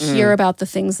excited to hear about the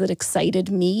things that excited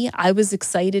me. I was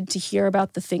excited to hear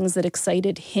about the things that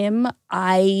excited him.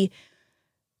 I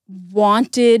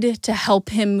wanted to help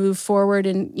him move forward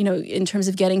in terms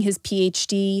of getting his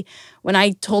PhD. When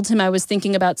I told him I was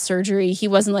thinking about surgery, he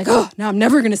wasn't like, oh, no, I'm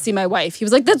never going to see my wife. He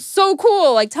was like, that's so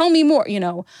cool. Like, tell me more,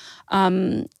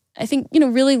 I think,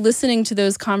 really listening to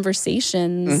those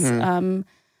conversations,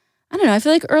 I don't know, I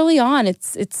feel like early on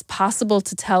it's possible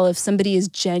to tell if somebody is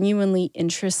genuinely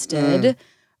interested.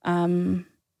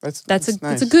 That's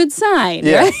nice. A good sign.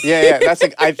 Yeah, right? yeah.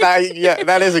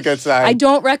 That is a good sign. I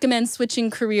don't recommend switching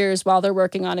careers while they're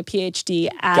working on a PhD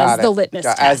as the litmus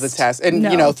test. As the test, and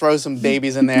throw some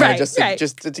babies in there just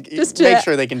to make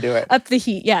sure they can do it. Up the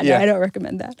heat. Yeah. No, I don't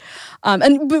recommend that.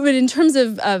 But in terms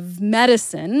of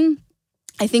medicine,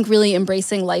 I think really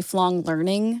embracing lifelong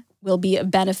learning will be a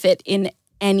benefit in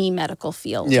any medical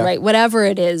field, right? Whatever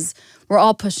it is, we're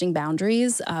all pushing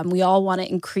boundaries. We all want to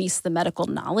increase the medical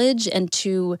knowledge, and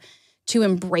to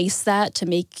embrace that, to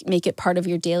make it part of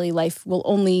your daily life will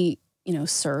only,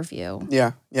 serve you.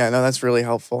 Yeah. No, that's really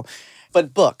helpful.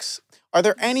 But books, are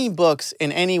there any books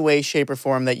in any way, shape, or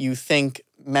form that you think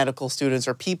medical students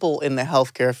or people in the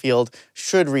healthcare field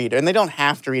should read? And they don't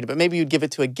have to read it, but maybe you'd give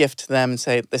it to a gift to them and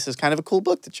say, this is kind of a cool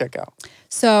book to check out.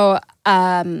 So,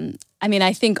 I mean,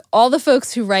 I think all the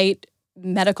folks who write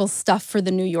medical stuff for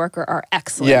the New Yorker are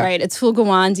excellent, right? It's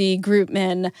Fulgawandi,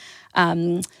 Grootman,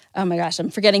 oh my gosh, I'm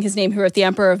forgetting his name, who wrote The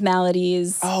Emperor of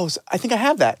Maladies. Oh, I think I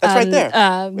have that. That's right there.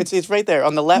 It's right there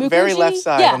on the left, very left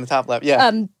side on the top left.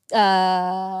 Yeah.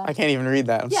 I can't even read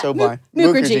that. I'm so blind.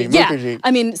 Mukherjee. Yeah.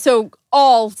 I mean, so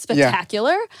all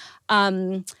spectacular.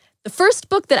 The first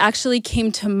book that actually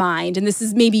came to mind, and this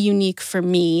is maybe unique for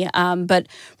me, but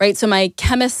so my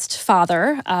chemist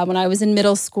father, when I was in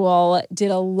middle school, did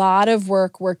a lot of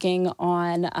working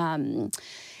on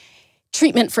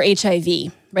treatment for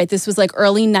HIV, right? This was like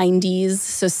early 90s,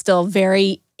 so still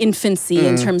very infancy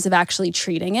in terms of actually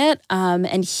treating it.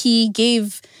 And he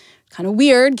gave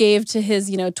to his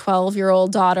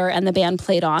 12-year-old daughter, and the band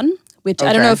played on. Which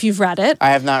I don't know if you've read it. I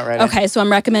have not read it. Okay, so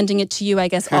I'm recommending it to you, I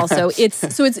guess, also.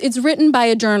 It's written by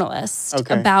a journalist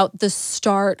about the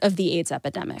start of the AIDS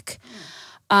epidemic.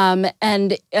 And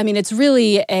I mean, it's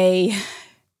really a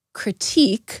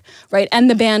critique, right? And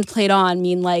the band played on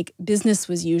mean like business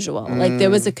was usual. Like there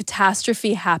was a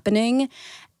catastrophe happening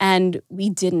and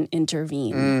we didn't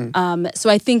intervene.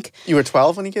 So I think... You were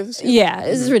 12 when he gave this to you? Yeah,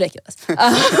 this is ridiculous.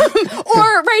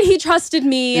 Or, he trusted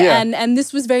me, and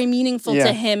this was very meaningful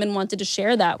to him and wanted to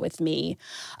share that with me.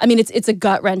 I mean, it's a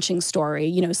gut-wrenching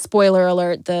story. Spoiler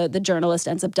alert, the journalist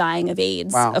ends up dying of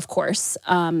AIDS, of course.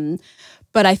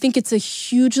 But I think it's a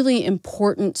hugely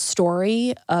important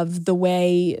story of the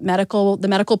way the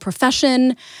medical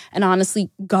profession and honestly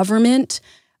government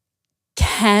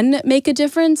can make a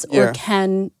difference or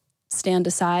can stand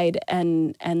aside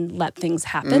and let things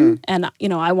happen. And,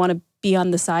 I want to be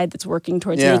on the side that's working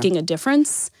towards making a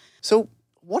difference. So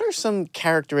what are some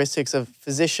characteristics of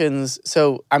physicians?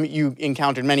 So you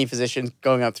encountered many physicians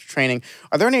going up through training.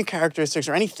 Are there any characteristics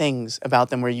or any things about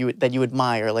them that you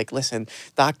admire? Like, listen,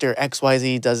 Dr.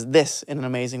 XYZ does this in an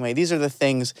amazing way. These are the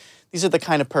things, these are the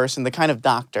kind of person, the kind of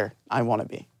doctor I want to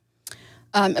be.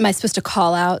 Am I supposed to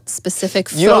call out specific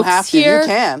folks here? You don't have to. You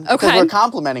can. Because we're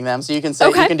complimenting them, so you can say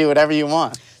you can do whatever you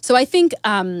want. So I think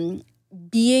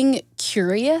being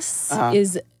curious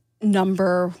is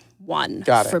number one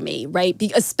for me, right?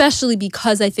 Especially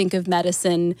because I think of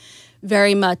medicine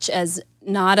very much as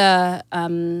not a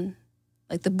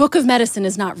like the book of medicine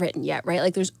is not written yet, right?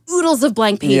 Like there's oodles of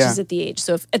blank pages at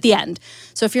the end.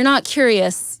 So if you're not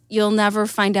curious, you'll never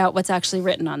find out what's actually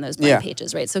written on those blank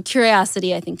pages, right? So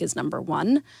curiosity, I think, is number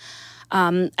one.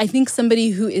 I think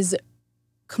somebody who is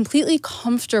completely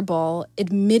comfortable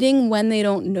admitting when they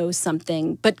don't know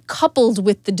something, but coupled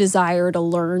with the desire to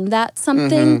learn that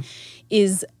something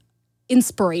is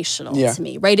inspirational to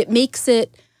me, right? It makes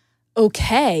it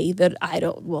okay that I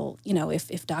don't,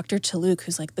 if Dr. Chaluk,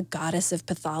 who's like the goddess of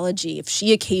pathology, if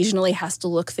she occasionally has to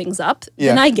look things up,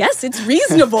 then I guess it's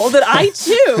reasonable that I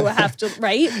too have to,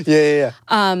 right?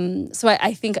 So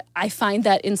I think I find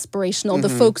that inspirational. The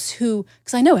folks who,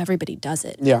 because I know everybody does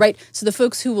it, right? So the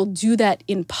folks who will do that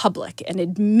in public and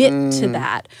admit to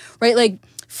that, right? Like,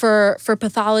 for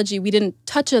pathology, we didn't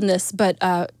touch on this, but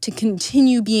to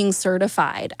continue being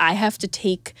certified, I have to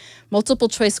take multiple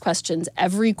choice questions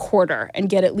every quarter and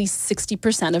get at least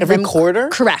 60% of them. Every quarter?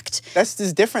 Correct. That's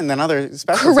just different than other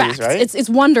specialties, right? It's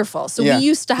wonderful. So we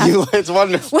used to have... It's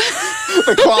wonderful.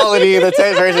 The quality, the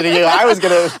version of you.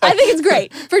 I think it's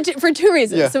great for two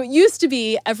reasons. So it used to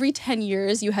be every 10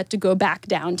 years you had to go back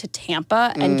down to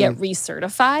Tampa and get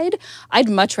recertified. I'd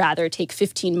much rather take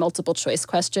 15 multiple choice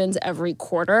questions every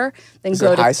quarter than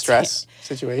go to high stress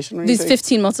situation. These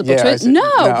 15 multiple choice. No.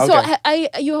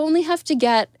 So you only have to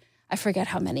get, I forget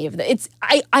how many of them.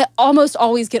 I almost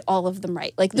always get all of them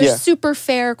right. Like they're super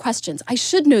fair questions. I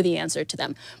should know the answer to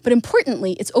them. But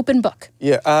importantly, it's open book.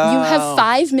 You have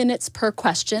 5 minutes per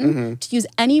question to use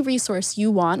any resource you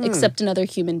want except another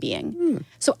human being.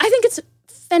 So I think it's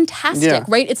fantastic,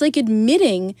 right? It's like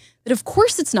admitting that of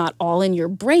course it's not all in your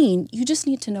brain. You just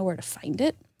need to know where to find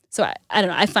it. So I don't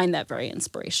know, I find that very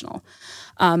inspirational.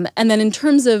 And then in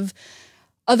terms of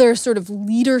other sort of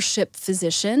leadership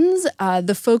physicians,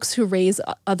 the folks who raise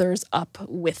others up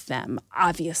with them,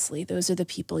 obviously, those are the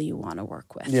people you want to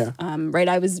work with. Right,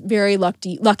 I was very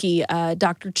lucky.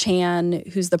 Dr. Chan,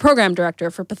 who's the program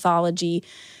director for pathology,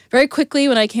 very quickly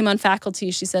when I came on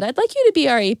faculty, she said, I'd like you to be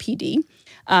our APD,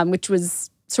 which was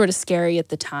sort of scary at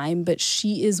the time, but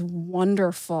she is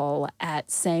wonderful at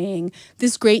saying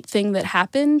this great thing that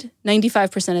happened,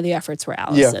 95% of the efforts were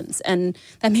Allison's. And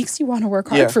that makes you want to work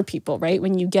hard for people, right?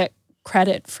 When you get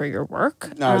credit for your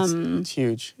work. No, it's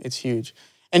huge. It's huge.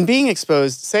 And being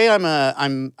exposed, say I'm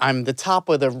the top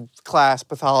of the class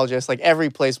pathologist, like every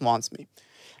place wants me.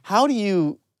 How do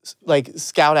you like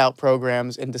scout out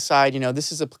programs and decide,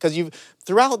 this is because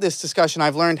throughout this discussion,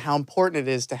 I've learned how important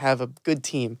it is to have a good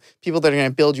team, people that are going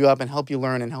to build you up and help you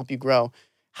learn and help you grow.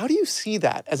 How do you see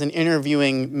that as an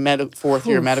interviewing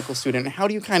fourth-year medical student? How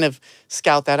do you kind of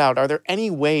scout that out? Are there any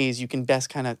ways you can best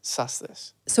kind of suss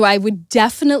this? So I would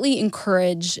definitely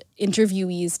encourage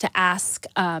interviewees to ask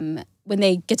when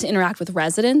they get to interact with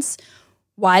residents,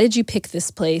 why did you pick this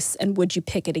place and would you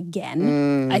pick it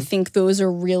again? I think those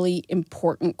are really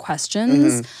important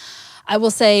questions. I will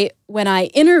say when I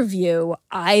interview,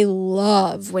 I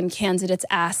love when candidates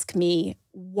ask me,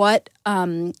 what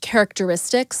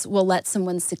characteristics will let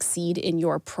someone succeed in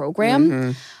your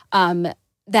program?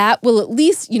 That will at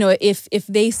least, if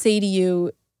they say to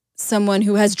you, someone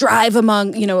who has drive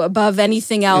above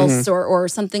anything else or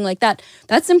something like that,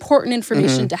 that's important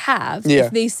information to have. Yeah.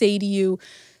 If they say to you,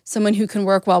 someone who can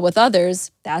work well with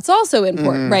others, that's also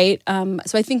important, right?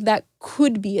 So I think that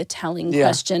could be a telling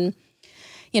question.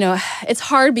 It's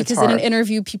hard because in an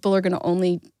interview, people are going to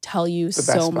only tell you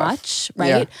so much,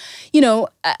 right? Yeah.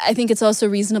 I think it's also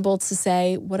reasonable to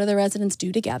say, what do the residents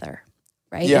do together,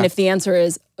 right? Yeah. And if the answer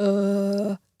is,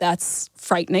 that's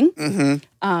frightening.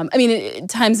 In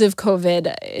times of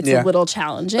COVID, it's a little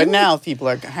challenging. But now people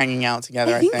are hanging out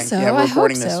together, I think. So. Yeah, we're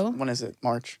recording I hope so. this. When is it?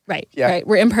 March? Right, yeah. Right.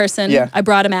 We're in person. Yeah. I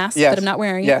brought a mask, Yes. but I'm not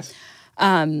wearing it. Yes.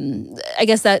 I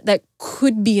guess that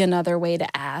could be another way to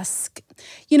ask.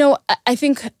 I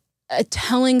think a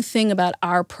telling thing about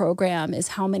our program is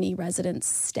how many residents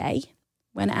stay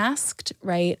when asked,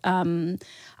 right?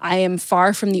 I am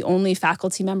far from the only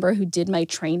faculty member who did my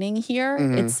training here.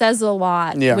 It says a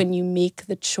lot when you make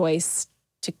the choice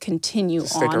to continue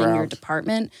on in your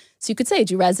department. So you could say,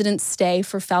 do residents stay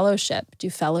for fellowship? Do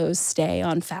fellows stay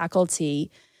on faculty?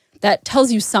 That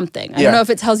tells you something. I don't know if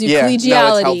it tells you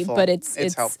collegiality, but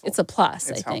it's a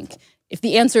plus, I think. If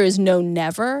the answer is no,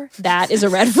 never, that is a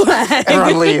red flag.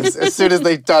 Everyone leaves as soon as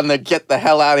they've done the get the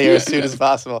hell out of here as soon as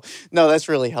possible. No, that's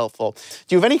really helpful.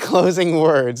 Do you have any closing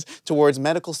words towards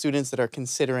medical students that are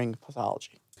considering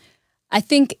pathology? I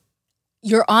think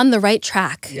you're on the right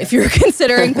track if you're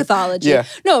considering pathology.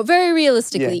 No, very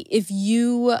realistically, if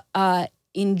you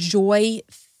enjoy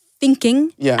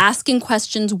thinking, asking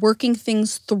questions, working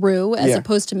things through as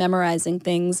opposed to memorizing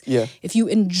things, if you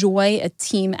enjoy a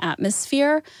team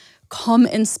atmosphere, come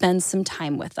and spend some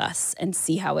time with us and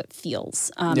see how it feels,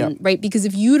 right? Because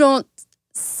if you don't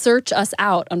search us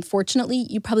out, unfortunately,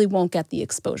 you probably won't get the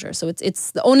exposure. So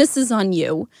it's the onus is on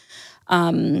you.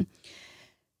 But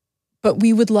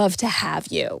we would love to have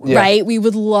you, right? We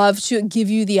would love to give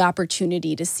you the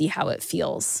opportunity to see how it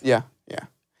feels. To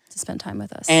spend time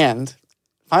with us. And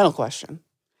final question.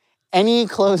 Any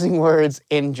closing words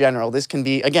in general? This can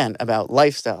be, again, about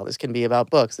lifestyle. This can be about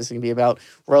books. This can be about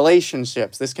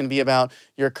relationships. This can be about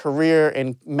your career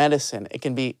in medicine. It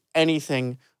can be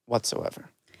anything whatsoever.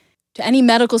 To any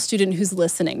medical student who's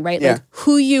listening, right? Like,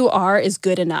 who you are is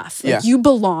good enough. Like, you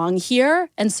belong here.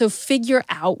 And so figure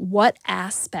out what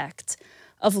aspect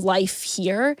of life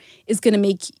here is going to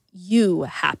make you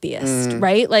happiest,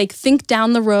 right? Like, think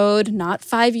down the road, not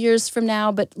 5 years from now,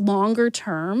 but longer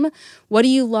term. What do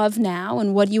you love now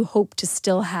and what do you hope to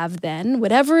still have then?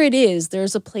 Whatever it is,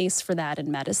 there's a place for that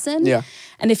in medicine.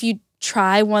 And if you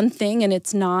try one thing and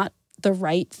it's not the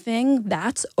right thing,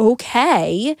 that's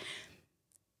okay.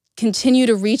 Continue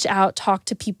to reach out, talk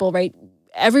to people, right?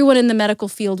 Everyone in the medical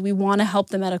field, we want to help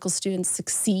the medical students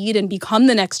succeed and become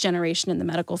the next generation in the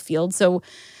medical field. So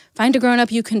find a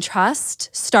grown-up you can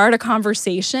trust, start a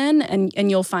conversation,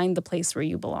 and you'll find the place where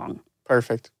you belong.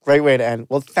 Perfect. Great way to end.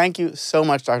 Well, thank you so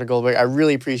much, Dr. Goldberg. I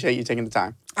really appreciate you taking the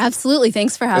time. Absolutely.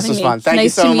 Thanks for having me. This was fun. Thank you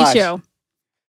so much. Nice to meet you.